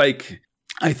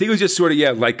 I think it was just sort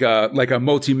of like a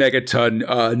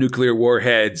multi-megaton nuclear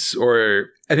warheads, or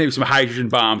I think some hydrogen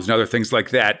bombs and other things like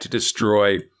that to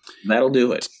destroy. That'll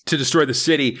do it. To destroy the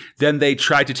city. Then they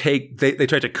tried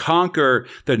to conquer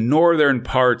the northern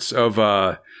parts of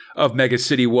Mega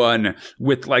City 1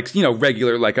 with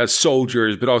regular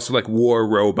soldiers, but also like war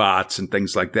robots and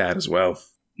things like that as well.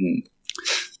 Mm.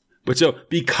 But so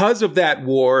because of that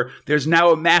war, there's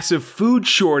now a massive food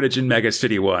shortage in Mega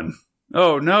City 1.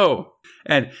 Oh no.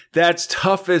 And that's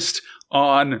toughest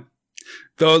on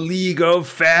the League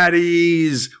of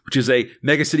Fatties, which is a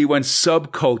Mega City 1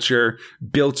 subculture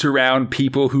built around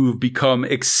people who've become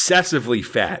excessively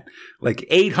fat, like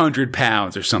 800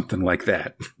 pounds or something like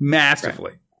that.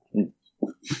 Massively. Right.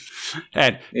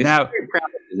 And it's now, very proud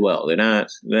as well. They're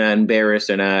not embarrassed.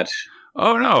 They're not.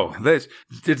 Oh no, it's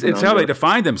how they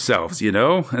define themselves,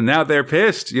 and now they're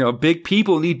pissed. Big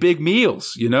people need big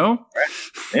meals, Right.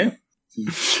 Yeah.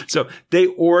 So they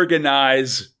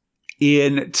organize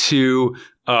into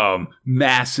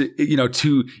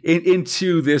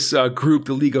into this group,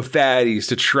 the League of Fatties,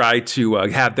 to try to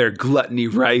have their gluttony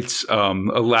rights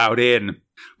allowed in,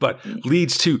 but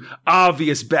leads to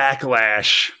obvious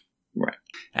backlash. Right.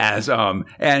 As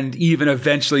and even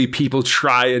eventually people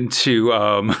trying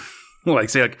to we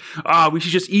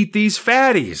should just eat these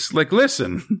fatties. Like,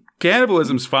 listen,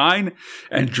 cannibalism's fine.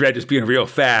 And Dredd just being real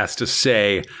fast to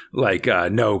say,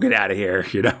 no, get out of here,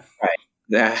 Right.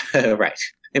 Right.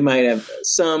 It might have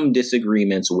some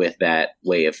disagreements with that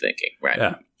way of thinking. Right.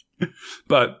 Yeah.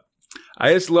 But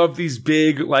I just love these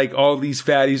big, all these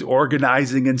fatties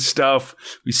organizing and stuff.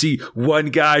 We see one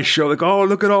guy show oh,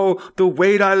 look at all the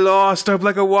weight I lost. I'm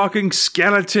like a walking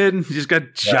skeleton. He just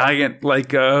got giant,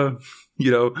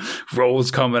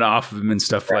 rolls coming off of him and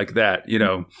stuff like that,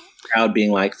 Crowd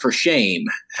being like, for shame.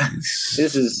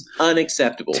 This is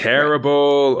unacceptable.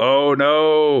 Terrible. Right. Oh,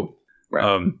 no.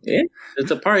 Right.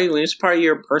 It's a part of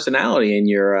your personality and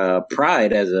your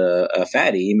pride as a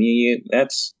fatty. I mean,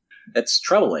 that's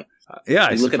troubling. Yeah,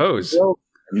 I suppose.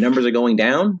 Numbers are going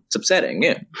down. It's upsetting.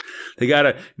 Yeah.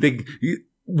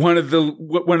 One of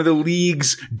the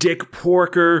league's Dick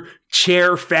Porker,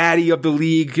 chair fatty of the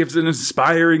league, gives an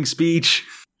inspiring speech.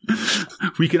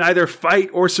 We can either fight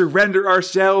or surrender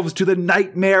ourselves to the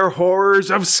nightmare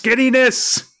horrors of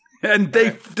skinniness. And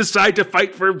they decide to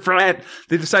fight for fat.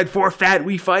 They decide for fat,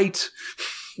 we fight.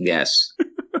 Yes.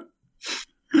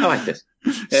 I like this.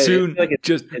 Soon,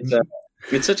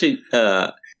 it's such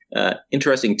a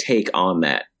interesting take on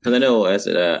that. Because I know,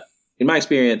 in my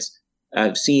experience,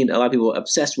 I've seen a lot of people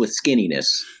obsessed with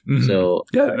skinniness. Mm-hmm. So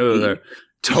they're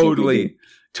totally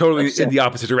in the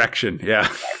opposite direction.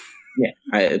 Yeah. Yeah,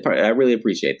 I really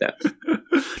appreciate that.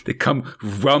 They come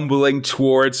rumbling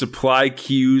towards supply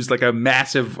queues like a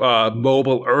massive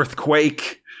mobile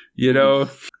earthquake,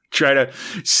 try to,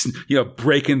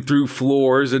 breaking through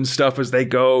floors and stuff as they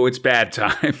go. It's bad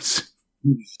times.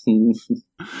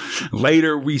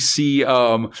 Later, we see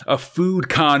a food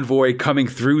convoy coming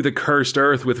through the cursed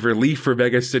earth with relief for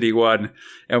Mega City 1.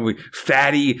 And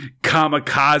fatty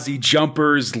kamikaze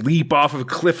jumpers leap off of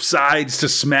cliff sides to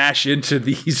smash into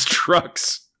these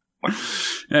trucks.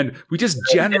 And we just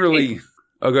generally...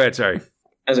 Oh, go ahead, sorry.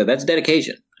 I said, that's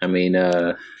dedication. I mean...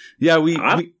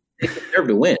 they deserve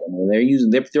to win. I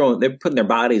mean, they're putting their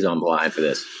bodies on the line for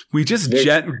this. We just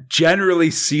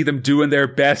generally see them doing their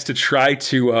best to try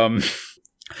to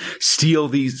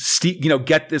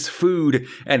get this food,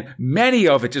 and many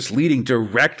of it just leading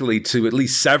directly to at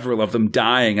least several of them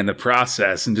dying in the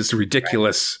process, and just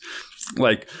ridiculous,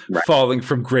 falling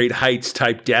from great heights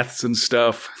type deaths and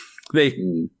stuff. They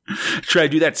try to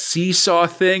do that seesaw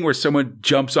thing where someone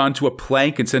jumps onto a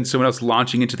plank and sends someone else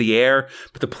launching into the air,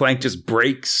 but the plank just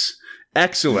breaks.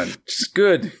 Excellent. Just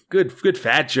good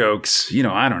fat jokes.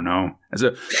 I don't know. As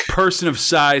a person of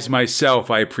size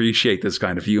myself, I appreciate this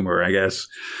kind of humor, I guess.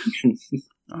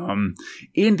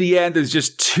 In the end, there's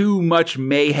just too much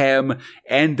mayhem,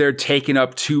 and they're taking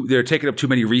up too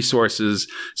many resources.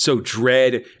 So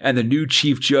Dredd and the new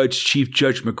Chief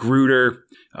Judge Magruder,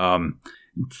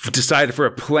 decided for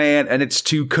a plan, and it's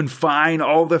to confine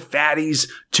all the fatties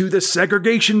to the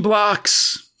segregation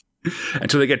blocks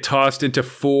until they get tossed into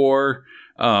 4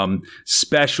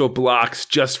 special blocks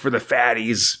just for the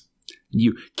fatties.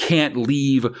 You can't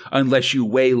leave unless you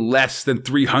weigh less than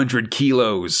 300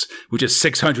 kilos, which is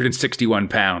 661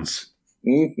 pounds.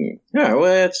 Mm-hmm. Yeah,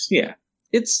 well,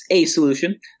 it's a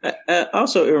solution.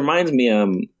 Also, it reminds me,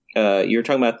 you were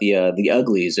talking about the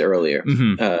uglies earlier.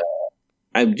 Mm-hmm.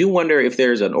 I do wonder if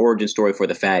there's an origin story for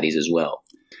the fatties as well.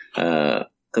 Because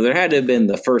there had to have been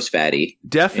the first fatty.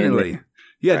 Definitely.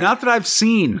 Not that I've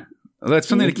seen. That's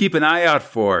something to keep an eye out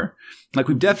for. Like,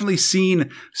 we've definitely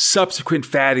seen subsequent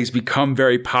fatties become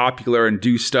very popular and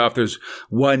do stuff. There's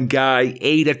one guy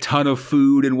ate a ton of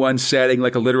food in one setting,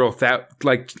 like a literal,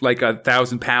 like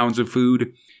 1,000 pounds of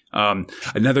food.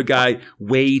 Another guy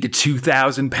weighed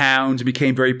 2,000 pounds and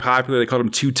became very popular. They called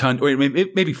him 2-ton, or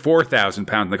maybe 4,000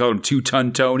 pounds. They called him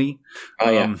 2-ton Tony. Oh,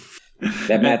 yeah.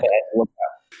 That math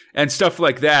and stuff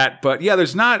like that. But yeah,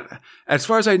 there's not, as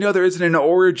far as I know, there isn't an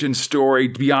origin story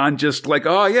beyond just like,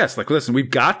 oh yes, like, listen, we've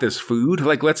got this food.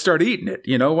 Like, let's start eating it.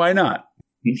 You know, why not?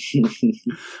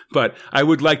 But I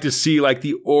would like to see like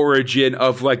the origin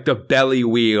of like the belly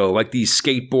wheel, like these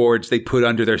skateboards they put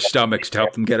under their stomachs to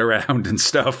help them get around and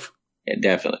stuff. Yeah,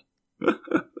 definitely.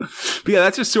 But yeah,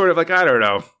 that's just sort of like, I don't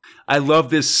know. I love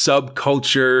this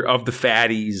subculture of the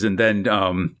fatties, and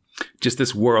then, just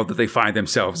this world that they find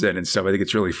themselves in and stuff. I think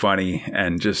it's really funny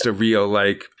and just a real,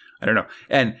 like, I don't know,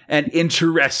 and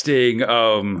interesting,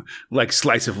 like,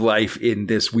 slice of life in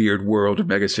this weird world of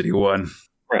Mega City 1.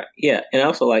 Right. Yeah. And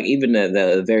also, like, even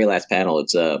the very last panel,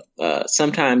 it's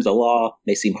sometimes the law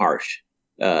may seem harsh.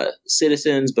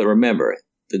 Citizens, but remember,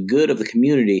 the good of the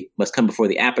community must come before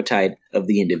the appetite of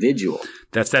the individual.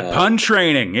 That's that pun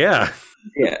training. Yeah.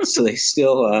 Yeah. So they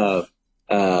still,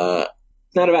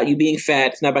 it's not about you being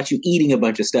fat. It's not about you eating a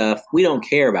bunch of stuff. We don't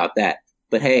care about that.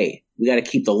 But hey, we got to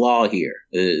keep the law here.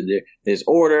 There's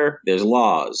order. There's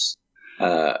laws.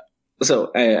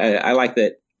 So I like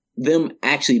that. Them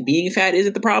actually being fat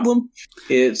isn't the problem.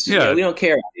 It's we don't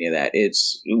care about any of that.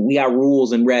 It's we got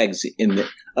rules and regs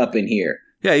up in here.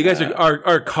 Yeah, you guys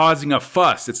are causing a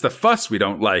fuss. It's the fuss we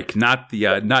don't like, not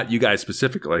the not you guys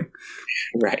specifically.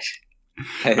 Right.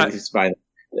 It's fine.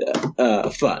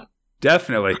 Fun.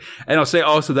 Definitely. And I'll say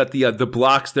also that the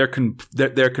blocks they're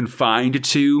confined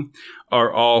to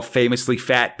are all famously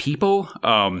fat people.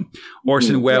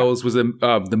 Orson Welles was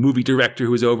the movie director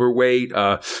who was overweight.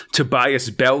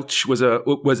 Tobias Belch was an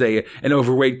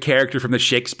overweight character from the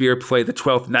Shakespeare play The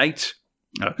Twelfth Night.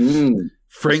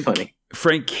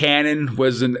 Frank Cannon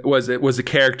was a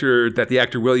character that the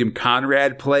actor William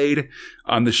Conrad played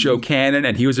on the show Cannon,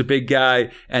 and he was a big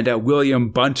guy. And William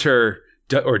Bunter,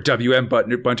 or W.M.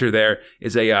 Bunter there,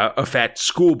 is a fat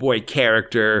schoolboy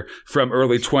character from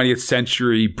early 20th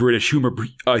century British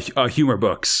humor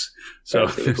books. So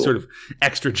cool. Sort of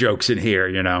extra jokes in here,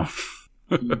 you know.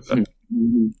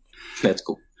 That's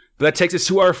cool. But that takes us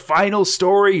to our final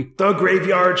story, The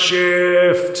Graveyard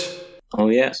Shift. Oh,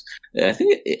 yes.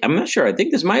 I'm not sure. I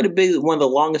think this might have been one of the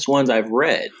longest ones I've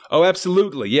read. Oh,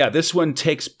 absolutely. Yeah, this one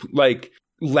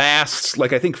lasts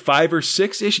I think 5 or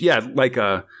 6-ish. Yeah,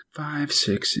 5,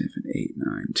 6, 7, 8,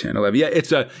 9, 10, 11. Yeah,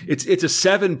 it's a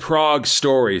 7-prog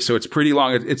story, so it's pretty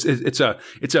long.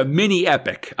 It's a mini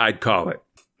epic, I'd call it.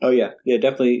 Oh yeah, yeah,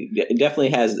 definitely. It definitely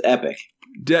has epic.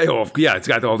 Yeah, it's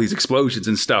got all these explosions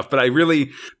and stuff. But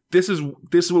this is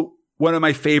one of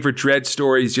my favorite Dredd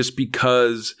stories, just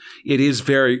because it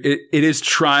is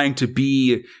trying to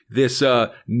be this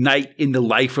night in the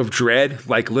life of Dredd,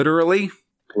 like literally.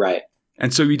 Right.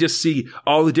 And so you just see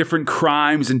all the different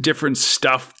crimes and different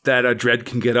stuff that Dredd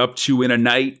can get up to in a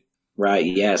night. Right,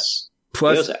 yes.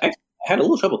 Plus, I had a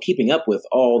little trouble keeping up with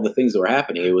all the things that were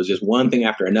happening. It was just one thing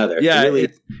after another. Yeah,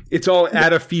 it's all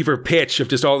at a fever pitch of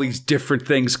just all these different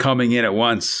things coming in at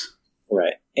once.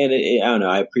 Right. And I don't know,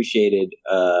 I appreciated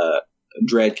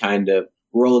Dredd kind of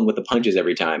rolling with the punches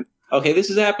every time. Okay,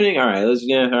 this is happening. All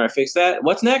right, fix that.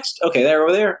 What's next? Okay, there,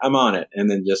 over there. I'm on it. And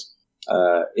then just,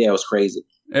 it was crazy.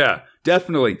 Yeah,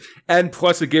 definitely. And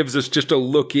plus it gives us just a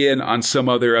look in on some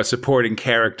other supporting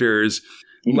characters,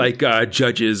 like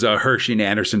Judges Hershey and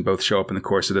Anderson both show up in the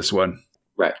course of this one.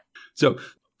 Right. So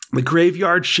the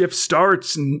Graveyard Shift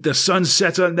starts, and the sun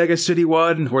sets on Mega City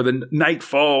 1, or the night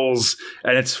falls,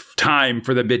 and it's time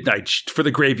for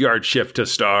the Graveyard Shift to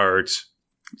start.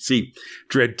 See,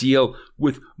 Dredd deal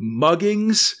with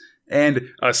muggings and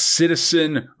a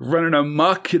citizen running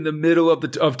amok in the middle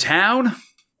of town.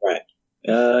 Right.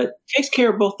 Takes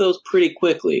care of both those pretty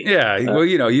quickly. Yeah, well,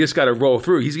 you just got to roll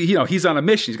through. He's on a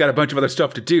mission. He's got a bunch of other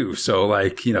stuff to do. So,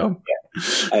 Yeah.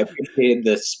 I appreciated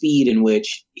the speed in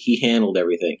which he handled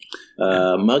everything.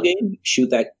 Mugging, shoot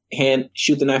the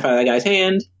knife out of that guy's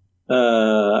hand.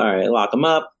 All right, lock him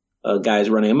up. Guy's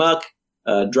running amok.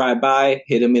 Drive by,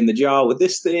 hit him in the jaw with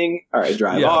this thing. All right,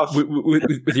 drive off.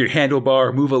 With your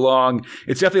handlebar, move along.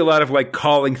 It's definitely a lot of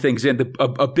calling things in.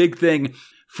 A big thing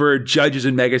for Judges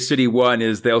in Mega City 1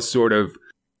 is they'll sort of,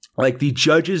 the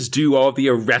judges do all the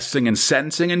arresting and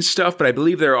sentencing and stuff, but I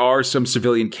believe there are some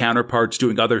civilian counterparts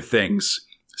doing other things.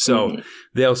 So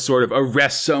they'll sort of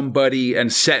arrest somebody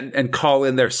and call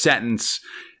in their sentence,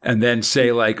 and then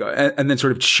say like, and then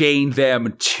sort of chain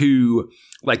them to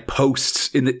like posts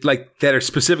that are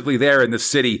specifically there in the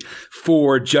city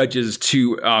for judges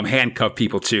to handcuff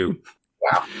people to.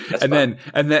 Wow. And then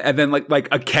like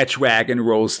a catch wagon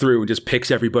rolls through and just picks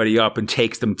everybody up and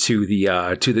takes them to the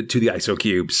ISO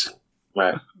cubes.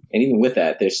 Right. And even with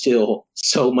that, there's still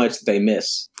so much that they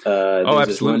miss.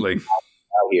 Absolutely.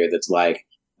 Out here that's like,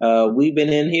 we've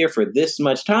been in here for this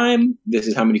much time. This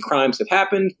is how many crimes have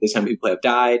happened. This is how many people have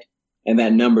died. And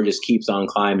that number just keeps on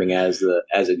climbing as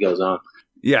it goes on.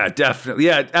 Yeah, definitely.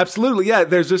 Yeah, absolutely. Yeah,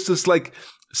 there's just this like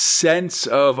sense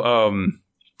of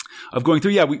going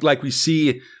through. Yeah, we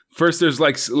see first. There's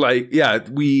we're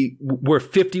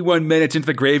 51 minutes into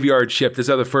the graveyard shift. This is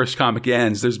how the first comic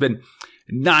ends. There's been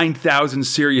 9,000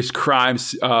 serious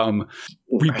crimes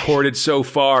reported so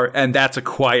far, and that's a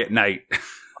quiet night.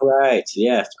 Right.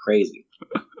 Yeah, it's crazy.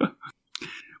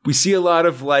 We see a lot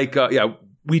of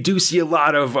we do see a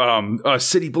lot of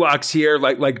city blocks here.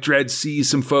 Like Dredd sees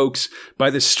some folks by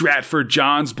the Stratford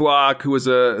Johns block, who was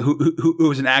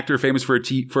an actor famous for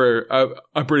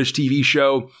a British TV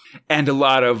show, and a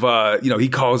lot of he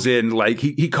calls in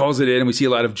he calls it in, and we see a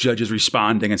lot of judges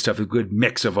responding and stuff. A good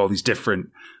mix of all these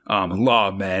different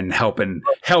lawmen helping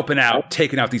out,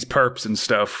 taking out these perps and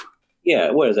stuff. Yeah,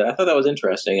 what is that? I thought that was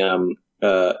interesting.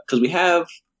 Because we have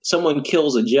someone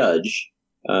kills a judge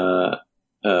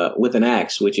with an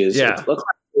axe, which is looks like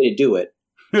a way to do it.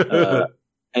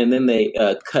 And then they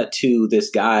cut to this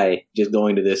guy just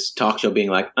going to this talk show being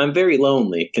like, I'm very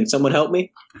lonely. Can someone help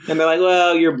me? And they're like,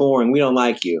 well, you're boring. We don't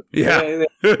like you. Yeah.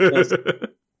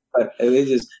 But they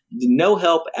just no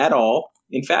help at all.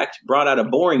 In fact, brought out a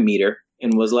boring meter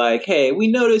and was like, hey, we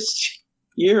noticed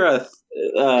you're a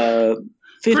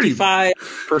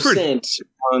 55%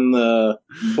 on the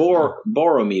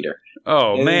borometer.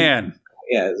 Oh, and man.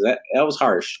 Yeah, that was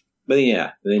harsh. But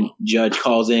then judge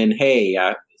calls in, hey,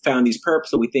 I found these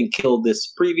perps that we think killed this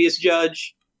previous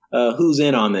judge. Who's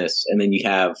in on this? And then you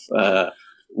have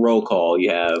roll call.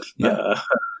 You have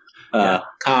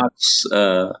Cox,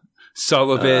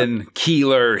 Sullivan,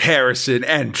 Keeler, Harrison,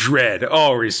 and Dredd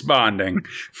all responding.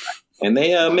 And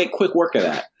they make quick work of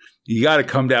that. You got to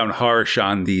come down harsh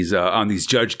on these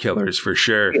judge killers for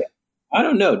sure. Yeah. I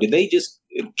don't know. Did they just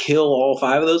kill all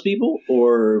 5 of those people,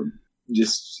 or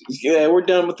just we're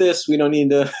done with this? We don't need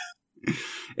to.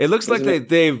 It looks like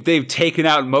they've taken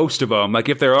out most of them. Like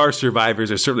if there are survivors,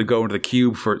 they're certainly going to the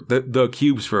cube for the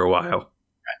cubes for a while.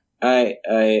 I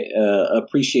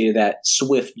appreciated that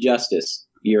swift justice.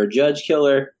 You're a judge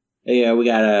killer. Yeah, we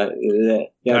gotta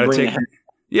bring it.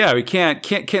 Yeah, we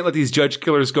can't let these judge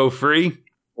killers go free.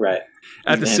 Right.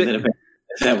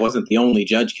 That wasn't the only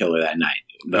judge killer that night.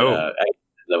 No.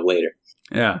 Later.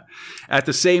 Yeah. At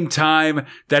the same time,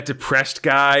 that depressed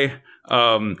guy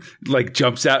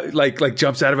jumps out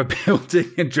of a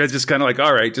building, and Dredd's just kind of like,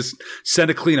 all right, just send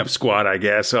a cleanup squad, I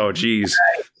guess. Oh, geez.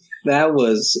 That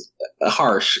was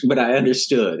harsh, but I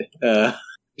understood.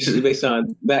 Just based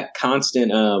on that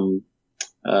constant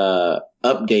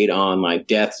update on like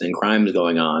deaths and crimes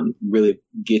going on really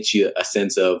gets you a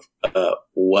sense of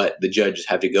what the judges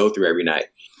have to go through every night.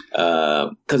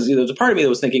 Because there's a part of me that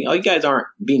was thinking, oh, you guys aren't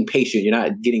being patient. You're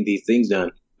not getting these things done.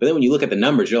 But then when you look at the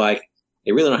numbers, you're like,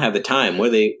 they really don't have the time.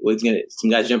 Some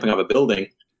guys jumping off a building.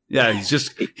 Yeah, he's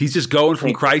just going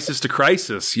from crisis to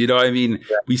crisis. You know, I mean,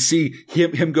 we see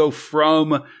him go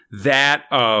from that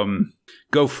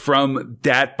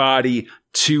body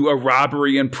to a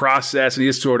robbery in process, and he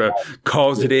just sort of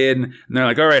calls it in. And they're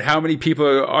like, all right, how many people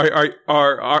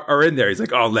are in there? He's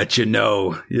like, I'll let you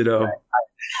know, you know.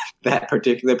 That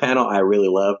particular panel I really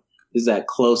love is that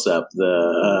close up,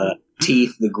 the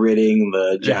teeth, the gritting,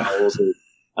 the jowls. Yeah.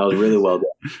 That was really well done.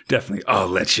 Definitely. I'll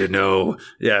let you know.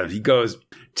 Yeah, he goes,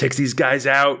 takes these guys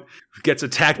out, gets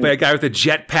attacked by a guy with a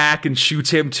jetpack and shoots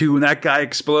him too, and that guy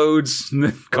explodes, and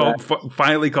then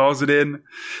finally calls it in.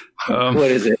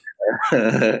 What is it?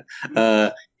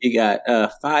 You got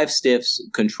 5 stiffs.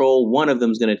 Control. One of them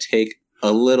is going to take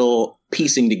a little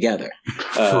piecing together.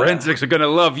 Forensics are going to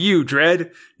love you,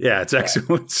 Dredd. Yeah, it's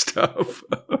excellent stuff.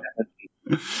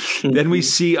 Then we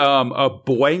see a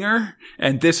Boinger,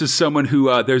 and this is someone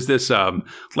who there's this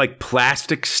like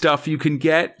plastic stuff you can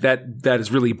get that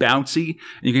is really bouncy.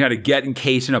 You can kind of get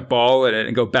encased in a ball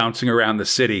and go bouncing around the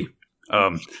city.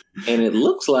 And it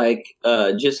looks like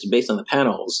just based on the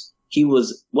panels, he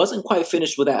wasn't quite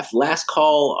finished with that last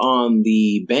call on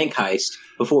the bank heist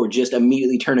before just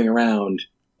immediately turning around,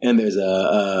 and there's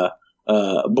a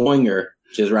Boinger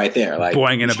just right there, like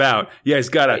boinging about. Yeah, he's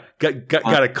got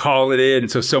to call it in,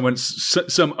 so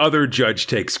some other judge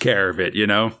takes care of it.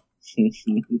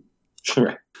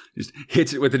 Right. Just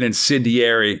hits it with an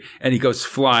incendiary, and he goes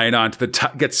flying onto the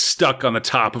top, gets stuck on the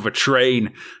top of a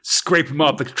train, scrape him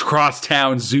off the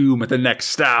crosstown zoom at the next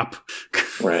stop.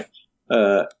 Right.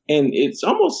 And it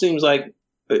almost seems like,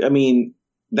 I mean,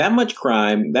 that much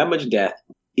crime, that much death.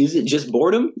 Is it just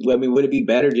boredom? I mean, would it be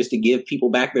better just to give people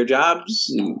back their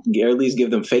jobs, or at least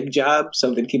give them fake jobs,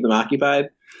 something to keep them occupied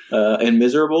and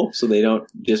miserable, so they don't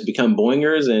just become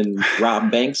boingers and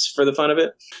rob banks for the fun of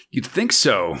it? You'd think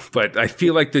so, but I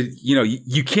feel like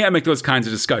you can't make those kinds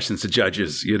of discussions to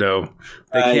judges. They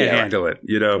can't handle it.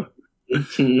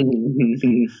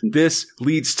 This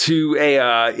leads to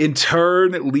a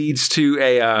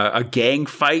gang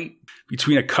fight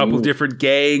between a couple different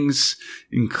gangs,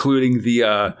 including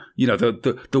the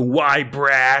Y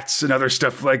brats and other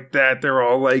stuff like that. They're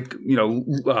all like,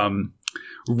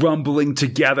 rumbling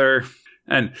together.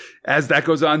 And as that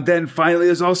goes on, then finally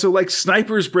there's also like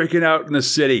snipers breaking out in the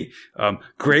city. A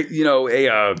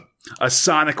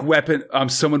sonic weapon.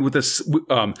 Someone with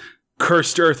a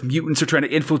cursed earth mutants are trying to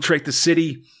infiltrate the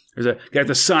city. Got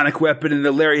the sonic weapon and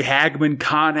the Larry Hagman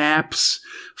con apps.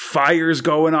 Fires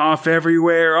going off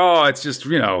everywhere. Oh, it's just,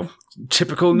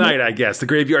 typical night, I guess. The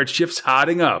graveyard shift's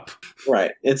hotting up.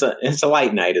 Right. It's a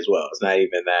light night as well. It's not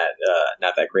even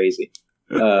not that crazy.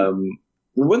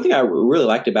 One thing I really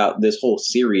liked about this whole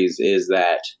series is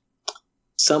that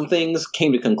some things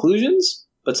came to conclusions,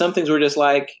 but some things were just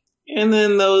like, and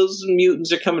then those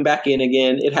mutants are coming back in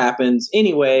again. It happens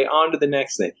anyway. On to the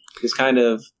next thing. Just kind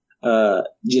of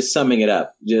just summing it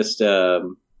up. There's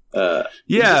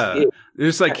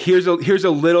like here's a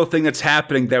little thing that's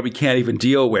happening that we can't even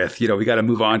deal with. We got to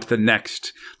move on to the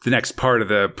next part of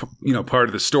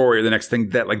the story, or the next thing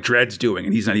that like Dredd's doing,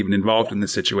 and he's not even involved in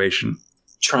this situation.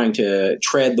 Trying to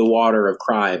tread the water of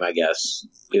crime, I guess.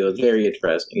 It was very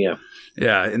interesting. Yeah.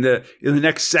 Yeah. In the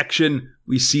next section,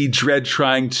 we see Dredd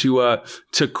trying to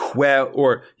quell,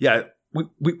 or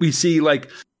we see like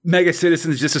mega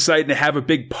citizens just deciding to have a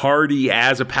big party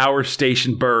as a power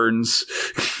station burns.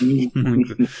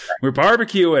 We're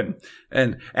barbecuing.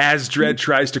 And as Dredd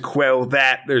tries to quell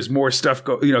that, there's more stuff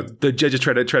the judges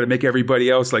try to make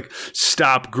everybody else like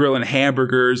stop grilling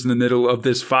hamburgers in the middle of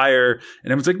this fire.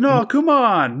 And everyone's like, no, come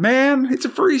on, man. It's a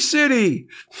free city.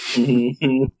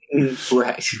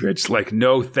 Right. Dredd's like,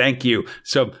 no, thank you.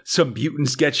 So some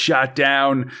mutants get shot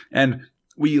down, and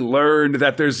we learned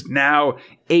that there's now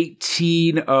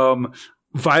 18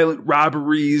 violent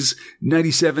robberies,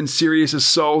 97 serious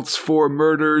assaults, 4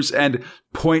 murders, and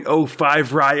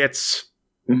 0.05 riots.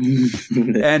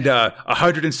 And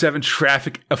 107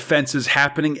 traffic offenses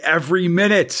happening every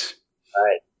minute.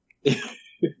 Right.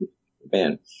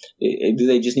 Man, do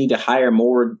they just need to hire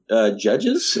more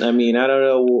judges? I mean, I don't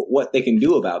know what they can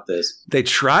do about this. They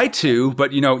try to,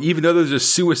 but, even though there's a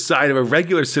suicide of a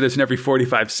regular citizen every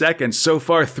 45 seconds, so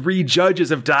far 3 judges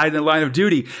have died in the line of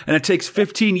duty, and it takes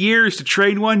 15 years to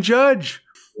train 1 judge.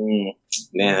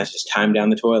 Man, that's just time down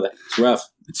the toilet. It's rough.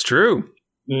 It's true.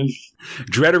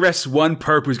 Dredd arrests one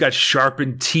perp who's got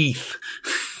sharpened teeth.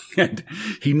 And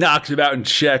he knocks him out and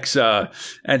checks that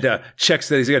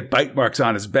he's got bite marks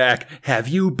on his back. Have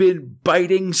you been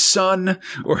biting, son?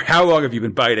 Or how long have you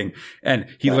been biting? And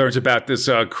he learns about this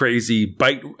crazy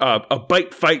bite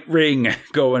fight ring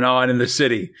going on in the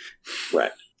city.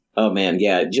 Right. Oh man,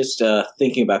 yeah. Just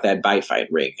thinking about that bite fight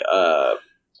ring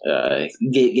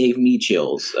gave me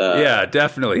chills. Yeah,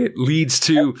 definitely. It leads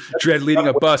to Dredd leading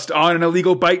a bust on an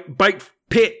illegal bite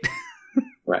pit.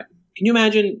 Right. Can you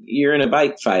imagine you're in a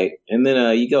bike fight and then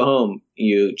you go home,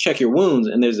 you check your wounds,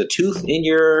 and there's a tooth in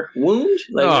your wound?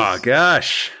 Oh,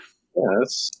 gosh. Yeah,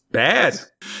 that's bad.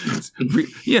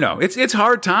 It's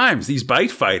hard times, these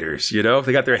bite fighters, if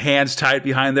they got their hands tied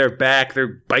behind their back,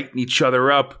 they're biting each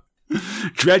other up.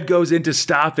 Dredd goes in to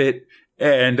stop it,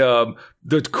 and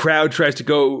the crowd tries to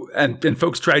go, and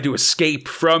folks try to escape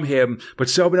from him, but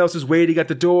someone else is waiting at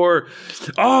the door.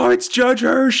 Oh, it's Judge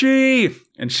Hershey!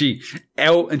 And she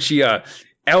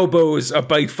elbows a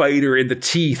bite fighter in the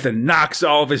teeth and knocks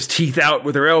all of his teeth out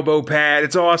with her elbow pad.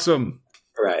 It's awesome.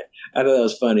 Right. I thought that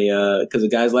was funny because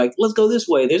the guy's like, let's go this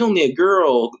way. There's only a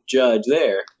girl judge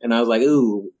there. And I was like,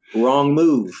 ooh, wrong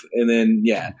move. And then,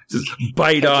 yeah. Just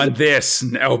bite on this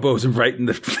and elbows him right in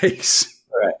the face.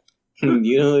 Right.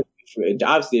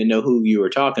 Obviously didn't know who you were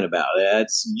talking about.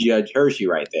 That's Judge Hershey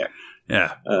right there.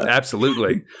 Yeah,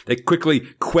 absolutely. They quickly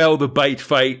quell the bite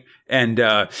fight, and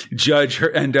both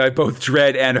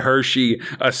Dredd and Hershey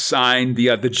assign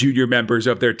the junior members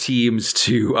of their teams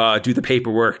to do the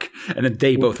paperwork, and then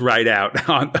they both ride out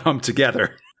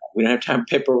together. We don't have time for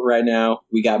paperwork right now.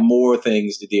 We got more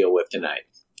things to deal with tonight.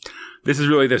 This is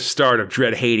really the start of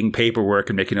Dredd hating paperwork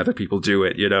and making other people do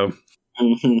it, you know?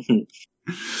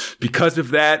 Because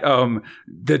of that,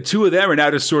 the two of them are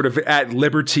now just sort of at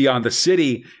liberty on the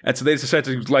city. And so they decide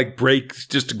to like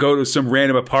just to go to some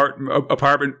random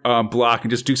apartment block and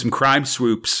just do some crime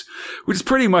swoops, which is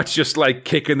pretty much just like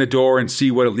kick in the door and see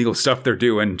what illegal stuff they're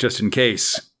doing just in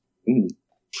case.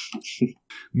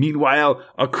 Meanwhile,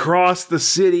 across the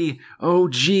city, oh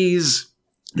geez,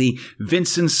 the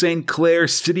Vincent St. Clair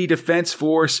City Defense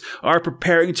Force are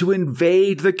preparing to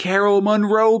invade the Carol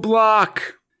Monroe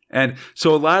block. And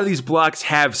so a lot of these blocks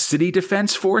have city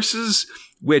defense forces,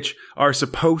 which are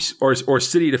supposed, or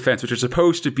city defense, which are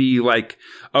supposed to be like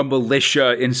a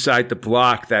militia inside the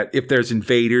block that if there's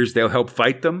invaders, they'll help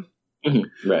fight them.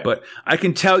 Right. But I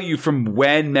can tell you from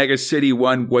when Mega City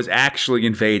 1 was actually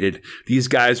invaded, these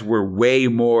guys were way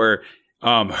more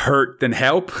hurt than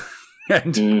help.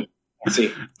 And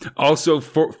also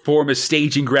form a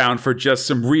staging ground for just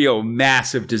some real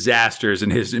massive disasters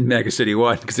in Mega City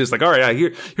 1. Because it's like, all right,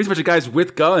 here's a bunch of guys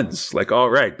with guns. Like, all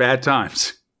right, bad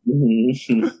times.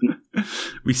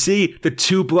 We see the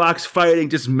two blocks fighting,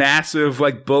 just massive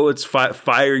like bullets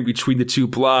firing between the two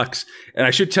blocks. And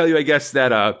I should tell you, I guess,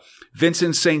 that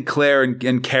Vincent St. Clair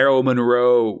and Carol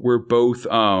Monroe were both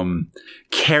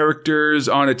characters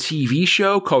on a TV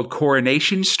show called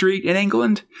Coronation Street in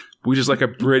England, which is like a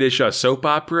British soap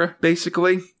opera,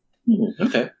 basically.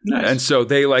 Okay, nice. And so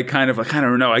they like kind of like, I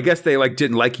don't know, I guess they like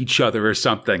didn't like each other or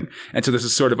something. And so this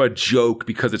is sort of a joke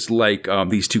because it's like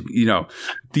these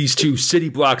two city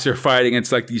blocks are fighting. And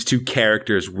it's like these two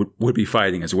characters would be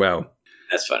fighting as well.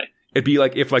 That's funny. It'd be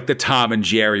like if like the Tom and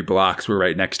Jerry blocks were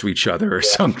right next to each other or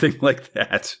something like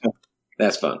that.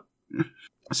 That's fun.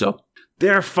 So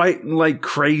they're fighting like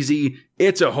crazy.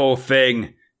 It's a whole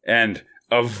thing. And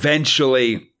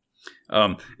eventually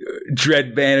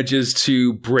Dredd manages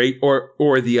to break,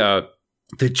 or the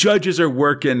judges are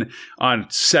working on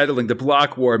settling the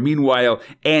block war. Meanwhile,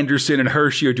 Anderson and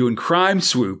Hershey are doing crime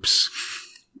swoops.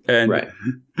 And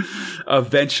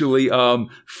eventually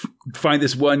find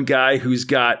this one guy who's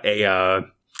got a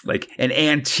like an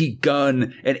antique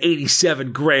gun and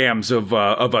 87 grams of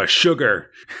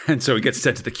sugar. And so he gets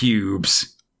sent to the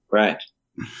cubes. Right.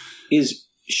 Is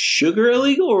sugar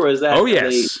illegal, or is that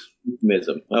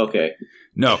euphemism? Okay.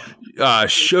 No.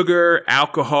 Sugar,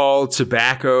 alcohol,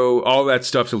 tobacco, all that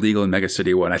stuff's illegal in Mega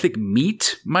City 1. I think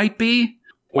meat might be,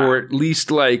 or at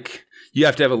least like you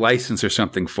have to have a license or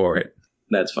something for it.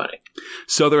 That's funny.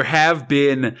 So there have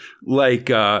been like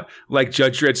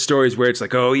Judge Dredd stories where it's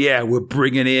like, oh yeah, we're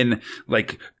bringing in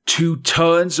like 2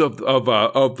 tons of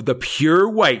the pure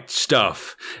white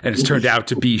stuff, and it's turned out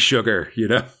to be sugar, you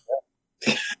know.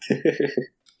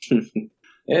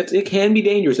 It can be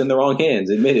dangerous in the wrong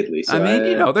hands, admittedly. So I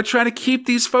mean, they're trying to keep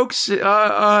these folks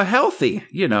healthy,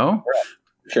 you know.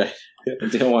 Right.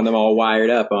 They don't want them all wired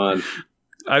up on.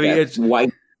 I mean, it's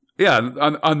white. Yeah,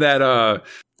 on that.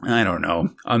 I don't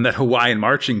know, on that Hawaiian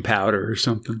marching powder or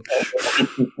something.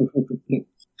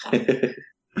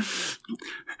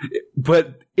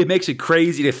 But it makes it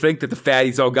crazy to think that the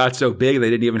fatties all got so big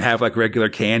they didn't even have like regular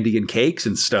candy and cakes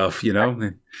and stuff, you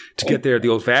know, to get there the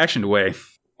old-fashioned way.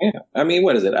 Yeah, I mean,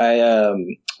 what is it? I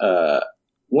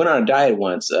went on a diet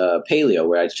once, paleo,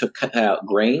 where I cut out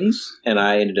grains, and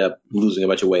I ended up losing a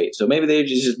bunch of weight. So maybe they're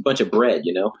just a bunch of bread,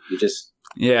 you know.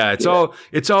 Yeah, it's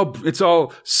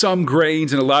all some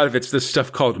grains, and a lot of it's this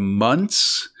stuff called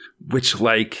munts, which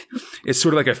like it's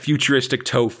sort of like a futuristic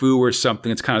tofu or something.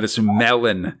 It's kind of this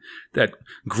melon that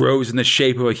grows in the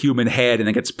shape of a human head and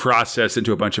then gets processed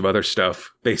into a bunch of other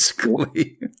stuff,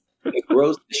 basically. It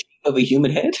grows in the shape of a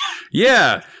human head?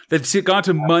 Yeah, they've gone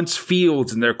to Munt's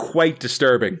fields, and they're quite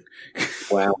disturbing.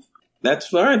 Wow,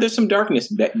 that's all right. There's some darkness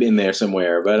in there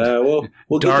somewhere, but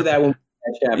we'll get to that one.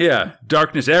 Yeah,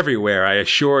 darkness everywhere, I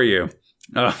assure you.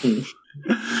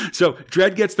 So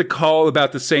Dredd gets the call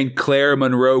about the St. Clair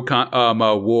Monroe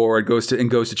war and goes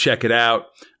to check it out,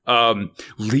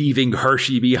 leaving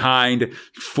Hershey behind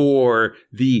for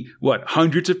the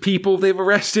hundreds of people they've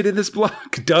arrested in this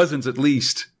block, dozens at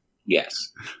least.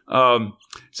 Yes.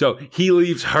 So he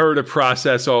leaves her to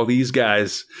process all these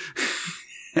guys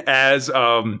as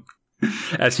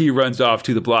he runs off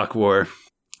to the block war.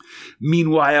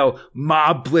 Meanwhile,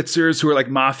 mob blitzers who are like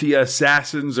mafia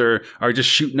assassins are just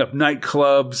shooting up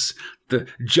nightclubs. The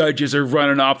judges are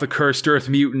running off the cursed earth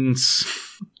mutants,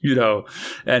 you know,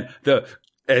 and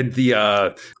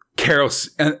the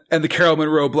the Carol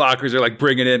Monroe blockers are like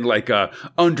bringing in like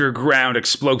underground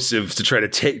explosives to try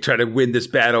to win this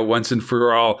battle once and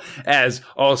for all, as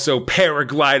also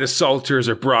paraglide assaulters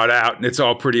are brought out, and it's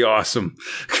all pretty awesome.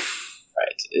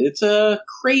 Right. It's a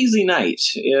crazy night.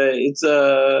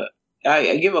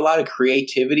 I give a lot of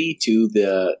creativity to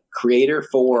the creator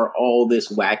for all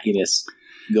this wackiness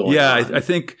going on. Yeah, I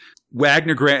think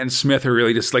Wagner, Grant, and Smith are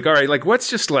really just like, all right, like, what's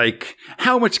just like,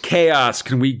 how much chaos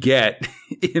can we get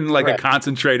in like a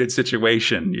concentrated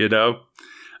situation, you know?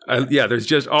 There's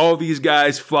just all these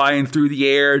guys flying through the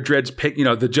air.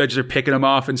 The judges are picking them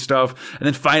off and stuff. And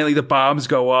then finally the bombs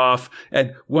go off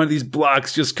and one of these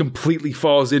blocks just completely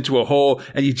falls into a hole.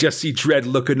 And you just see Dredd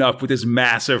looking up with his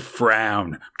massive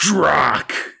frown.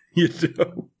 Drock! You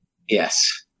know?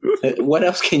 Yes. What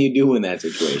else can you do in that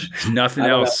situation? Nothing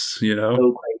else, you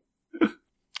know?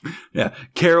 Yeah.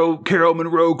 Carol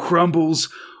Monroe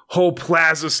crumbles. Whole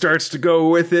plaza starts to go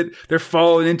with it. They're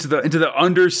falling into the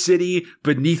Undercity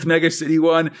beneath Mega City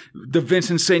 1. The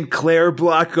Vincent St. Clair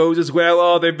block goes as well.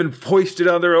 Oh, they've been hoisted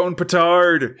on their own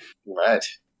petard. Right.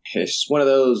 It's one of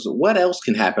those, what else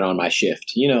can happen on my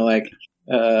shift? You know, like,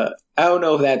 I don't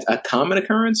know if that's a common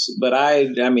occurrence, but I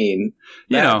mean,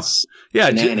 that's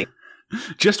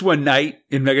just one night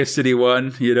in Mega City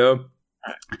 1, you know.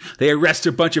 They arrest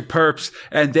a bunch of perps,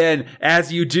 and then,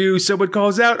 as you do, someone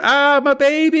calls out, "Ah, my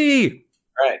baby!"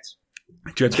 Right.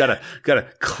 Dredd's gotta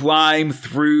climb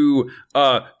through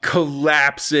a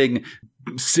collapsing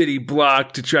city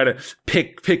block to try to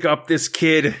pick up this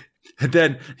kid. And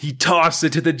then he tosses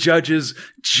it to the judges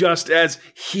just as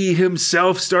he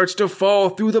himself starts to fall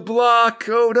through the block.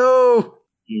 Oh no!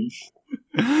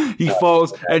 He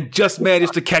falls and just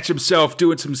manages to catch himself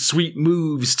doing some sweet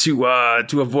moves to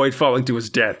avoid falling to his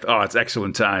death. Oh, it's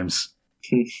excellent times.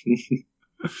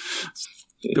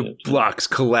 The blocks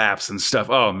collapse and stuff.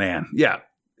 Oh man, yeah,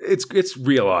 it's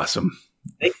real awesome.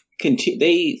 They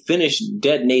finish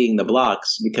detonating the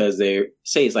blocks because they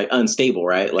say it's like unstable,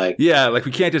 right? Like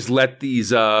we can't just let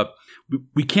these.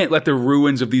 We can't let the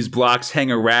ruins of these blocks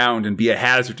hang around and be a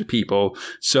hazard to people.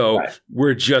 So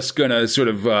we're just going to sort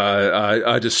of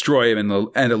destroy them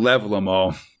and level them all.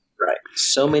 Right.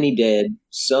 So many dead,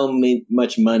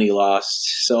 much money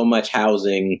lost, so much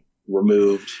housing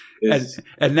removed.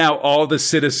 And now all the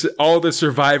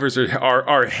survivors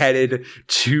are headed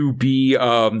to be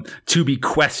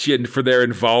questioned for their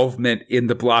involvement in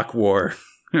the block war.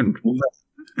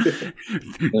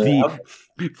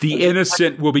 The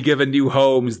innocent will be given new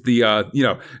homes.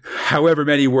 However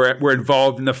many were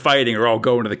involved in the fighting are all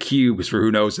going to the cubes for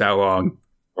who knows how long.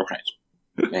 Right.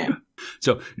 Man.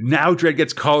 So now Dredd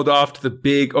gets called off to the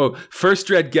big. Oh, first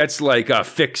Dredd gets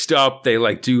fixed up. They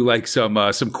do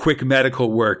some quick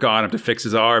medical work on him to fix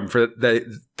his arm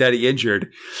that he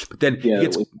injured. But then he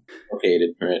gets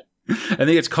located, right? And then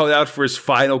he gets called out for his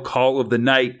final call of the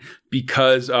night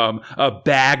because a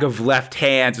bag of left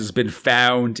hands has been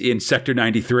found in Sector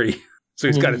 93. So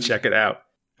he's got to check it out.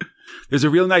 There's a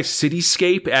real nice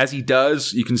cityscape as he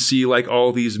does. You can see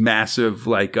all these massive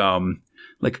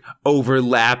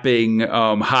overlapping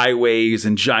highways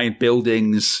and giant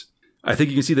buildings. I think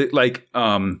you can see that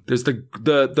there's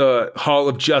the Hall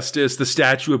of Justice, the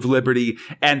Statue of Liberty,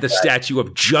 and the Statue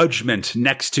of Judgment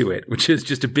next to it, which is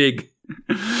just a big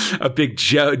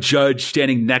judge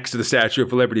standing next to the Statue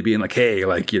of Liberty being like, hey,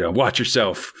 watch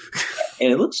yourself.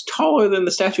 And it looks taller than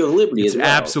the Statue of Liberty as well.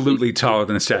 Absolutely taller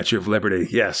than the Statue of Liberty,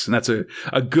 yes. And that's a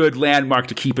good landmark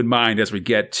to keep in mind as we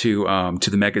get to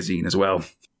the magazine as well.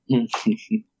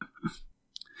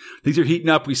 Things are heating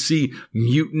up. We see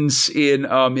mutants in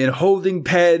holding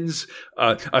pens,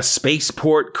 a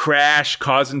spaceport crash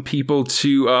causing people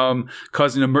to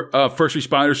causing first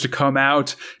responders to come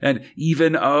out, and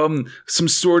even some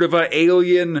sort of a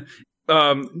alien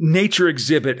nature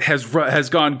exhibit has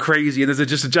gone crazy. There's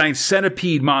just a giant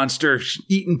centipede monster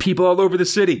eating people all over the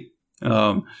city.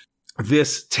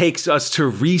 This takes us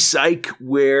to Recyc,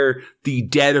 where the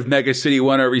dead of Mega City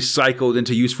 1 are recycled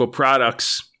into useful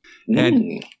products.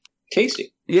 And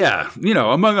tasty. Yeah,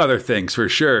 among other things, for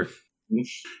sure.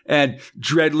 And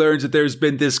Dredd learns that there's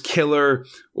been this killer,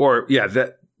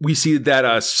 that we see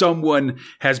that someone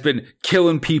has been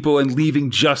killing people and leaving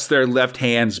just their left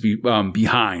hands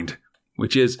behind,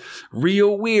 which is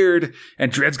real weird.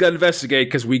 And Dredd's got to investigate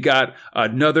because we got a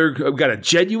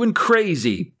genuine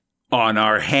crazy on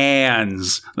our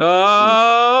hands.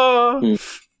 Oh!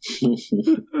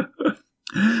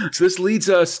 So this leads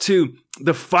us to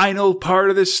the final part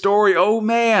of this story. Oh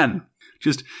man,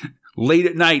 just late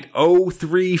at night,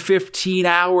 3:15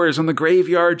 hours on the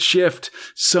graveyard shift.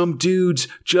 Some dudes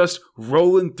just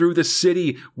rolling through the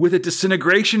city with a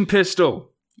disintegration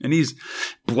pistol. And he's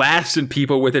blasting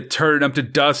people with it, turning them to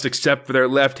dust except for their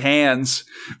left hands.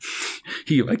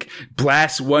 He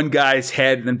blasts one guy's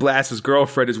head and then blasts his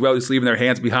girlfriend as well, who's leaving their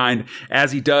hands behind.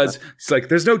 As he does, it's like,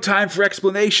 there's no time for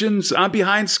explanations. I'm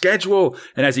behind schedule.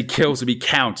 And as he kills him, he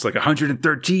counts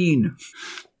 113.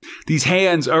 These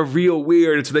hands are real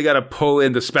weird, and so they got to pull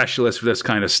in the specialists for this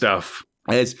kind of stuff.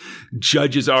 As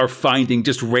judges are finding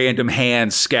just random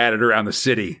hands scattered around the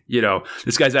city.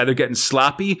 This guy's either getting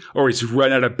sloppy or he's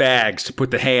run out of bags to put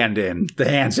the hands in.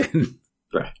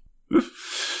 Right.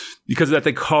 Because of that,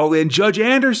 they call in Judge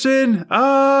Anderson.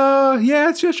 Yeah,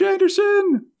 it's Judge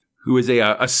Anderson, who is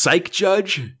a psych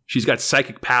judge. She's got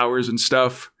psychic powers and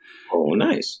stuff. Oh,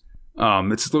 nice.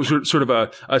 It's sort of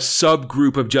a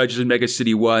subgroup of judges in Mega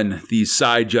City 1, these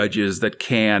side judges that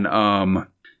can,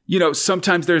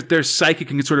 sometimes they're psychic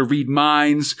and can sort of read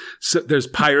minds. So there's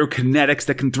pyrokinetics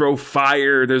that can throw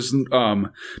fire. There's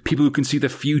people who can see the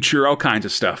future, all kinds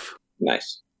of stuff.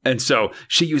 Nice. And so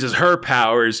she uses her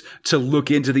powers to look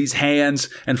into these hands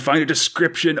and find a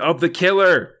description of the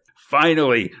killer.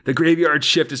 Finally, the graveyard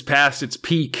shift is past its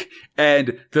peak,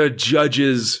 and the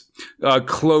judges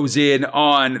close in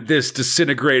on this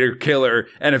disintegrator killer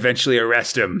and eventually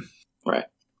arrest him. Right.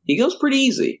 He goes pretty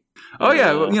easy. Oh,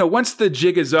 yeah. Once the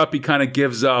jig is up, he kind of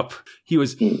gives up. He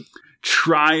was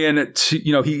trying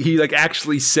to, he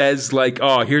actually says,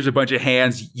 oh, here's a bunch of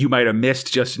hands you might have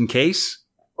missed just in case.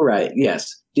 Right.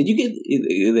 Yes. Did you get,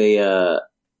 they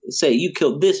say you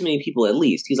killed this many people at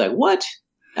least? He's like, what?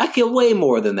 I killed way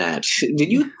more than that. Did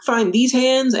you find these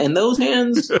hands and those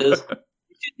hands?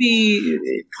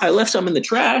 I left some in the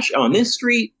trash on this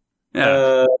street.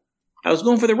 Yeah. I was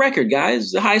going for the record,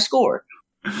 guys. The high score.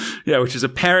 Yeah, which is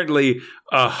apparently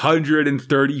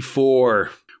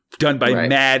 134, done by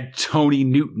Mad Tony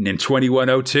Newton in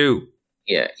 2102.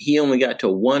 Yeah, he only got to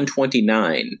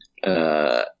 129,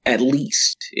 at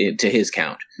least, to his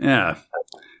count. Yeah.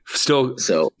 Still,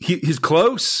 so he's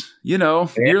close,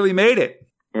 nearly made it.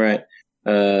 Right.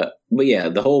 But yeah,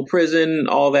 the whole prison,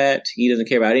 all that, he doesn't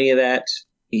care about any of that.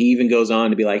 He even goes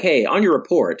on to be like, hey, on your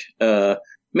report,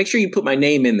 make sure you put my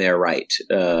name in there right.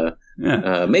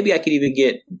 Maybe I could even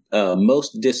get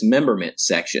most dismemberment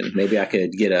section. Maybe I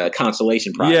could get a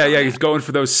consolation prize. Yeah, he's going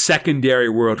for those secondary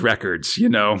world records,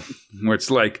 where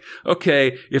it's like,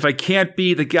 okay, if I can't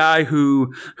be the guy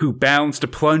who balanced a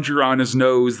plunger on his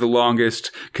nose the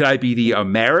longest, could I be the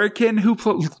American who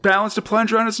balanced a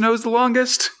plunger on his nose the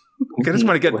longest? I just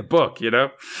want to get in the book,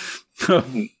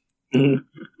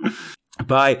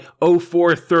 By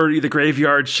 0430, the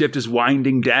graveyard shift is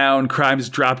winding down. Crimes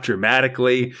drop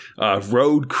dramatically.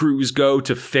 Road crews go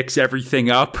to fix everything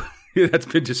up that's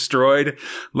been destroyed.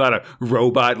 A lot of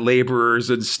robot laborers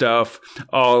and stuff.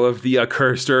 All of the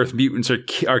cursed earth mutants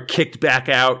are kicked back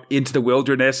out into the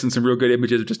wilderness, and some real good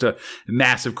images of just a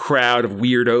massive crowd of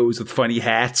weirdos with funny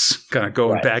hats kind of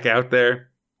going back out there.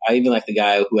 I even like the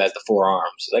guy who has the 4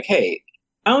 arms. Like, hey,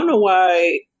 I don't know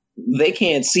why they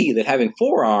can't see that having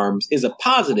 4 arms is a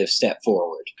positive step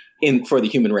forward for the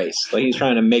human race. Like, he's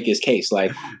trying to make his case,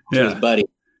 to his buddy.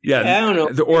 Yeah, I don't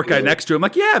know. The orc guy next to him,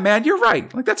 yeah, man, you're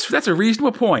right. That's a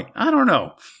reasonable point. I don't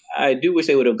know. I do wish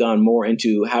they would have gone more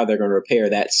into how they're going to repair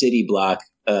that city block.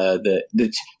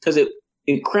 Because it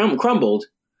crumbled,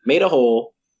 made a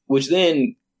hole, which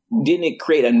then didn't it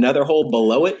create another hole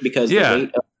below it because the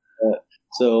weight of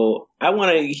so I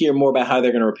want to hear more about how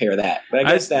they're going to repair that. But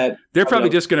I guess that they're probably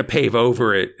just going to pave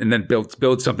over it and then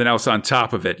build something else on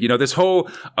top of it.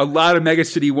 A lot of Mega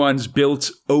City 1s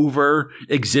built over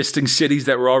existing cities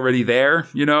that were already there.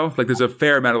 There's a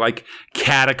fair amount of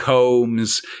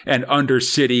catacombs and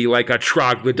undercity, a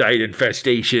troglodyte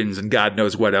infestations and God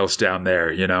knows what else down there.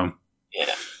 Yeah.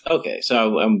 Okay,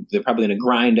 so they're probably going to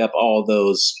grind up all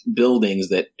those buildings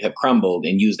that have crumbled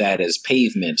and use that as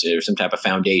pavement or some type of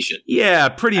foundation. Yeah,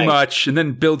 pretty much, and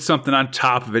then build something on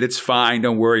top of it. It's fine.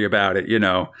 Don't worry about it,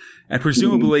 And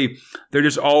presumably, they're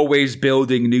just always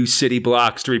building new city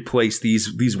blocks to replace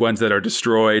these ones that are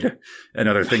destroyed and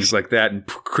other things like that, and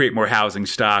create more housing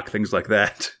stock, things like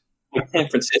that. San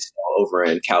Francisco over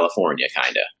in California,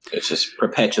 kind of. It's just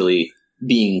perpetually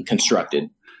being constructed.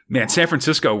 Man, San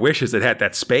Francisco wishes it had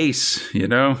that space,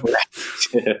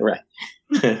 Right.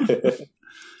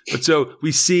 But so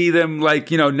we see them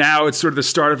now it's sort of the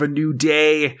start of a new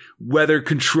day. Weather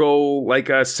control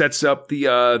sets up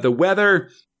the weather.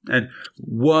 And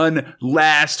one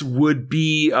last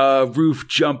would-be roof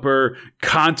jumper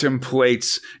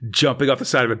contemplates jumping off the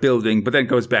side of a building, but then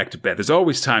goes back to bed. There's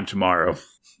always time tomorrow.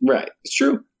 Right. It's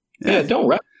true. Yeah, don't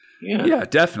rush. Yeah,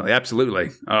 definitely.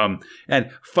 Absolutely. And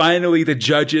finally, the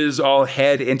judges all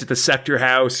head into the sector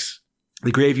house.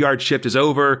 The graveyard shift is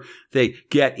over. They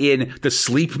get in the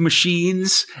sleep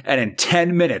machines, and in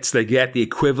 10 minutes, they get the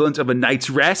equivalent of a night's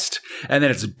rest, and then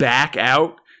it's back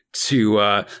out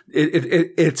to,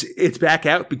 it's back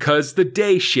out because the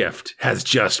day shift has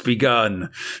just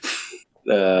begun.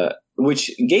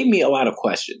 Which gave me a lot of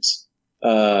questions.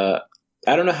 I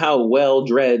don't know how well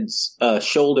Dredd's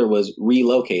shoulder was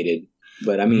relocated,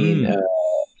 but I mean,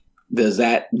 does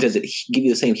it give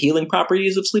you the same healing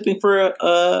properties of sleeping for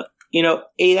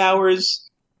 8 hours?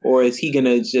 Or is he going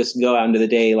to just go out into the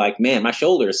day like, man, my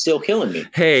shoulder is still killing me?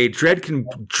 Hey, Dredd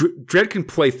can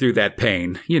play through that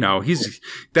pain.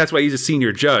 That's why he's a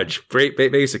senior judge,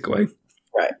 basically.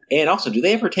 Right. And also, do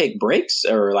they ever take breaks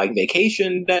or like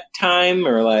vacation that time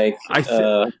or like?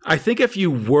 I think if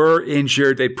you were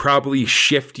injured, they'd probably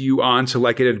shift you onto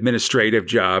like an administrative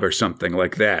job or something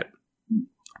like that.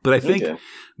 But I think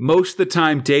most of the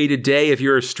time, day to day, if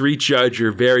you're a street judge,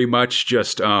 you're very much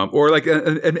just, or like,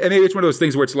 and maybe it's one of those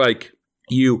things where it's like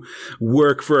you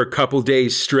work for a couple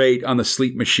days straight on the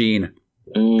sleep machine.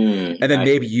 And then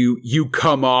maybe you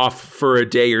come off for a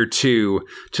day or two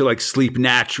to like sleep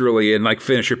naturally and like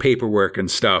finish your paperwork and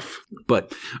stuff.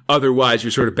 But otherwise,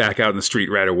 you're sort of back out in the street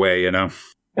right away, I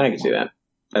can see that.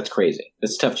 That's crazy.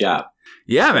 It's a tough job.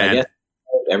 Yeah, man. I guess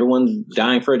everyone's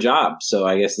dying for a job, so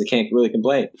I guess they can't really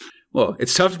complain. Well,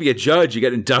 it's tough to be a judge. You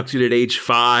get inducted at age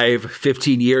 5,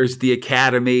 15 years at the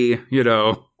academy,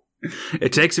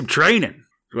 It takes some training,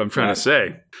 is what I'm trying to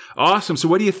say. Awesome. So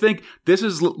what do you think? This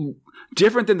is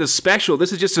different than the special.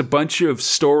 This is just a bunch of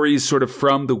stories sort of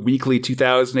from the weekly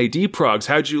 2000 AD progs.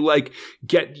 How'd you like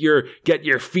get your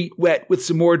feet wet with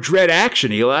some more Dredd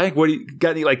action, Eli? What do you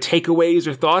got any like takeaways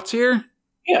or thoughts here?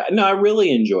 Yeah, no, I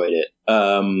really enjoyed it.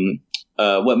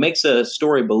 What makes a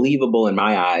story believable in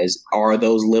my eyes are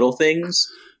those little things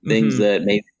that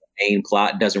maybe the main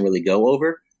plot doesn't really go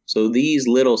over. So these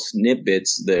little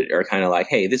snippets that are kind of like,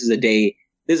 hey, this is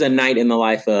a night in the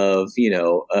life of,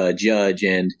 a judge,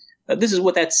 and this is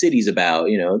what that city's about.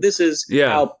 This is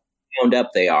how bound up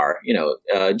they are.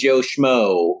 Joe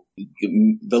Schmo,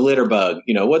 the litter bug.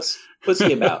 What's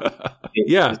he about?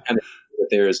 That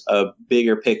there's a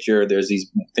bigger picture. There's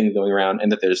these things going around,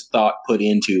 and that there's thought put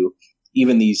into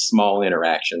even these small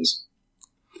interactions.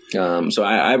 So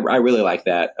I really like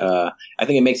that. I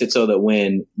think it makes it so that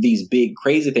when these big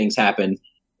crazy things happen,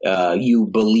 you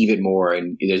believe it more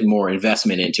and there's more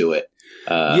investment into it.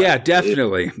 Yeah,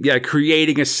 definitely.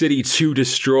 Creating a city to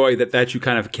destroy that you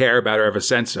kind of care about or have a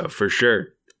sense of, for sure.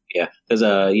 Yeah, because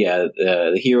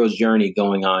the hero's journey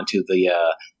going on to the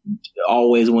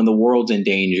always when the world's in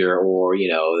danger or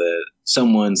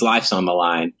someone's life's on the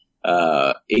line.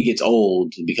 It gets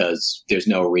old because there's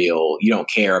you don't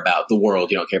care about the world.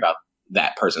 You don't care about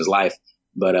that person's life.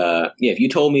 But, if you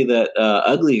told me that,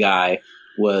 Ugly Guy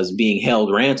was being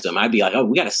held ransom, I'd be like, oh,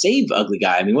 we got to save Ugly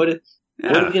Guy. I mean, what are we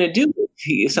going to do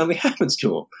if something happens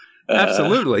to him?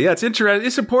 Absolutely. Yeah. It's interesting.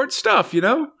 It's important stuff,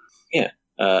 Yeah.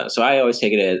 So I always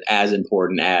take it as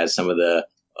important as some of the,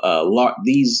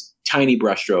 these tiny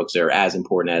brushstrokes are as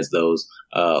important as those,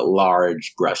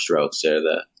 large brushstrokes or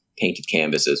the painted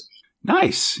canvases.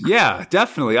 Nice. Yeah,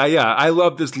 definitely. I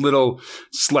love this little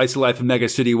slice of life of Mega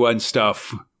City 1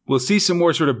 stuff. We'll see some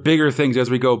more sort of bigger things as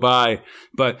we go by,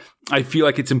 but I feel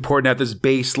like it's important to have this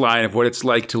baseline of what it's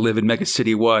like to live in Mega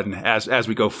City 1 as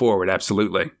we go forward.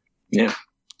 Absolutely. Yeah.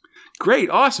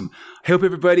 Great. Awesome. I hope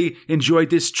everybody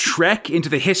enjoyed this trek into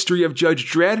the history of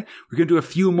Judge Dredd. We're going to do a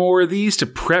few more of these to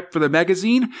prep for the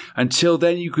magazine. Until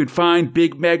then, you can find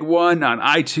Big Meg 1 on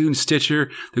iTunes, Stitcher,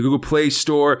 the Google Play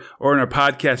Store, or on our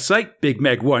podcast site,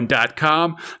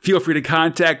 bigmeg1.com. Feel free to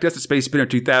contact us at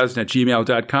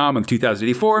spacespinner2000@gmail.com on the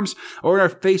 2080 forums, or on our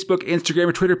Facebook, Instagram,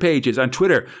 or Twitter pages. On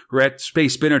Twitter, we're at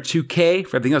SpaceSpinner2K.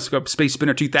 For everything else, go up Space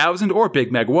Spinner 2000 or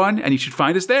Big Meg 1, and you should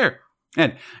find us there.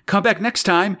 And come back next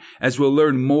time as we'll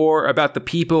learn more about the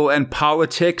people and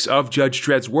politics of Judge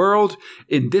Dredd's world.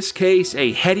 In this case,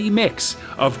 a heady mix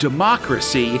of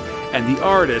democracy and the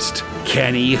artist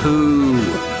Kenny Hu.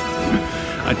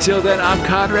 Until then, I'm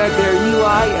Conrad, they're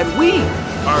Eli, and we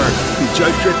are the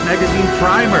Judge Dredd Magazine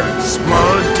Primer.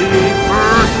 Splunting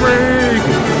First Ring!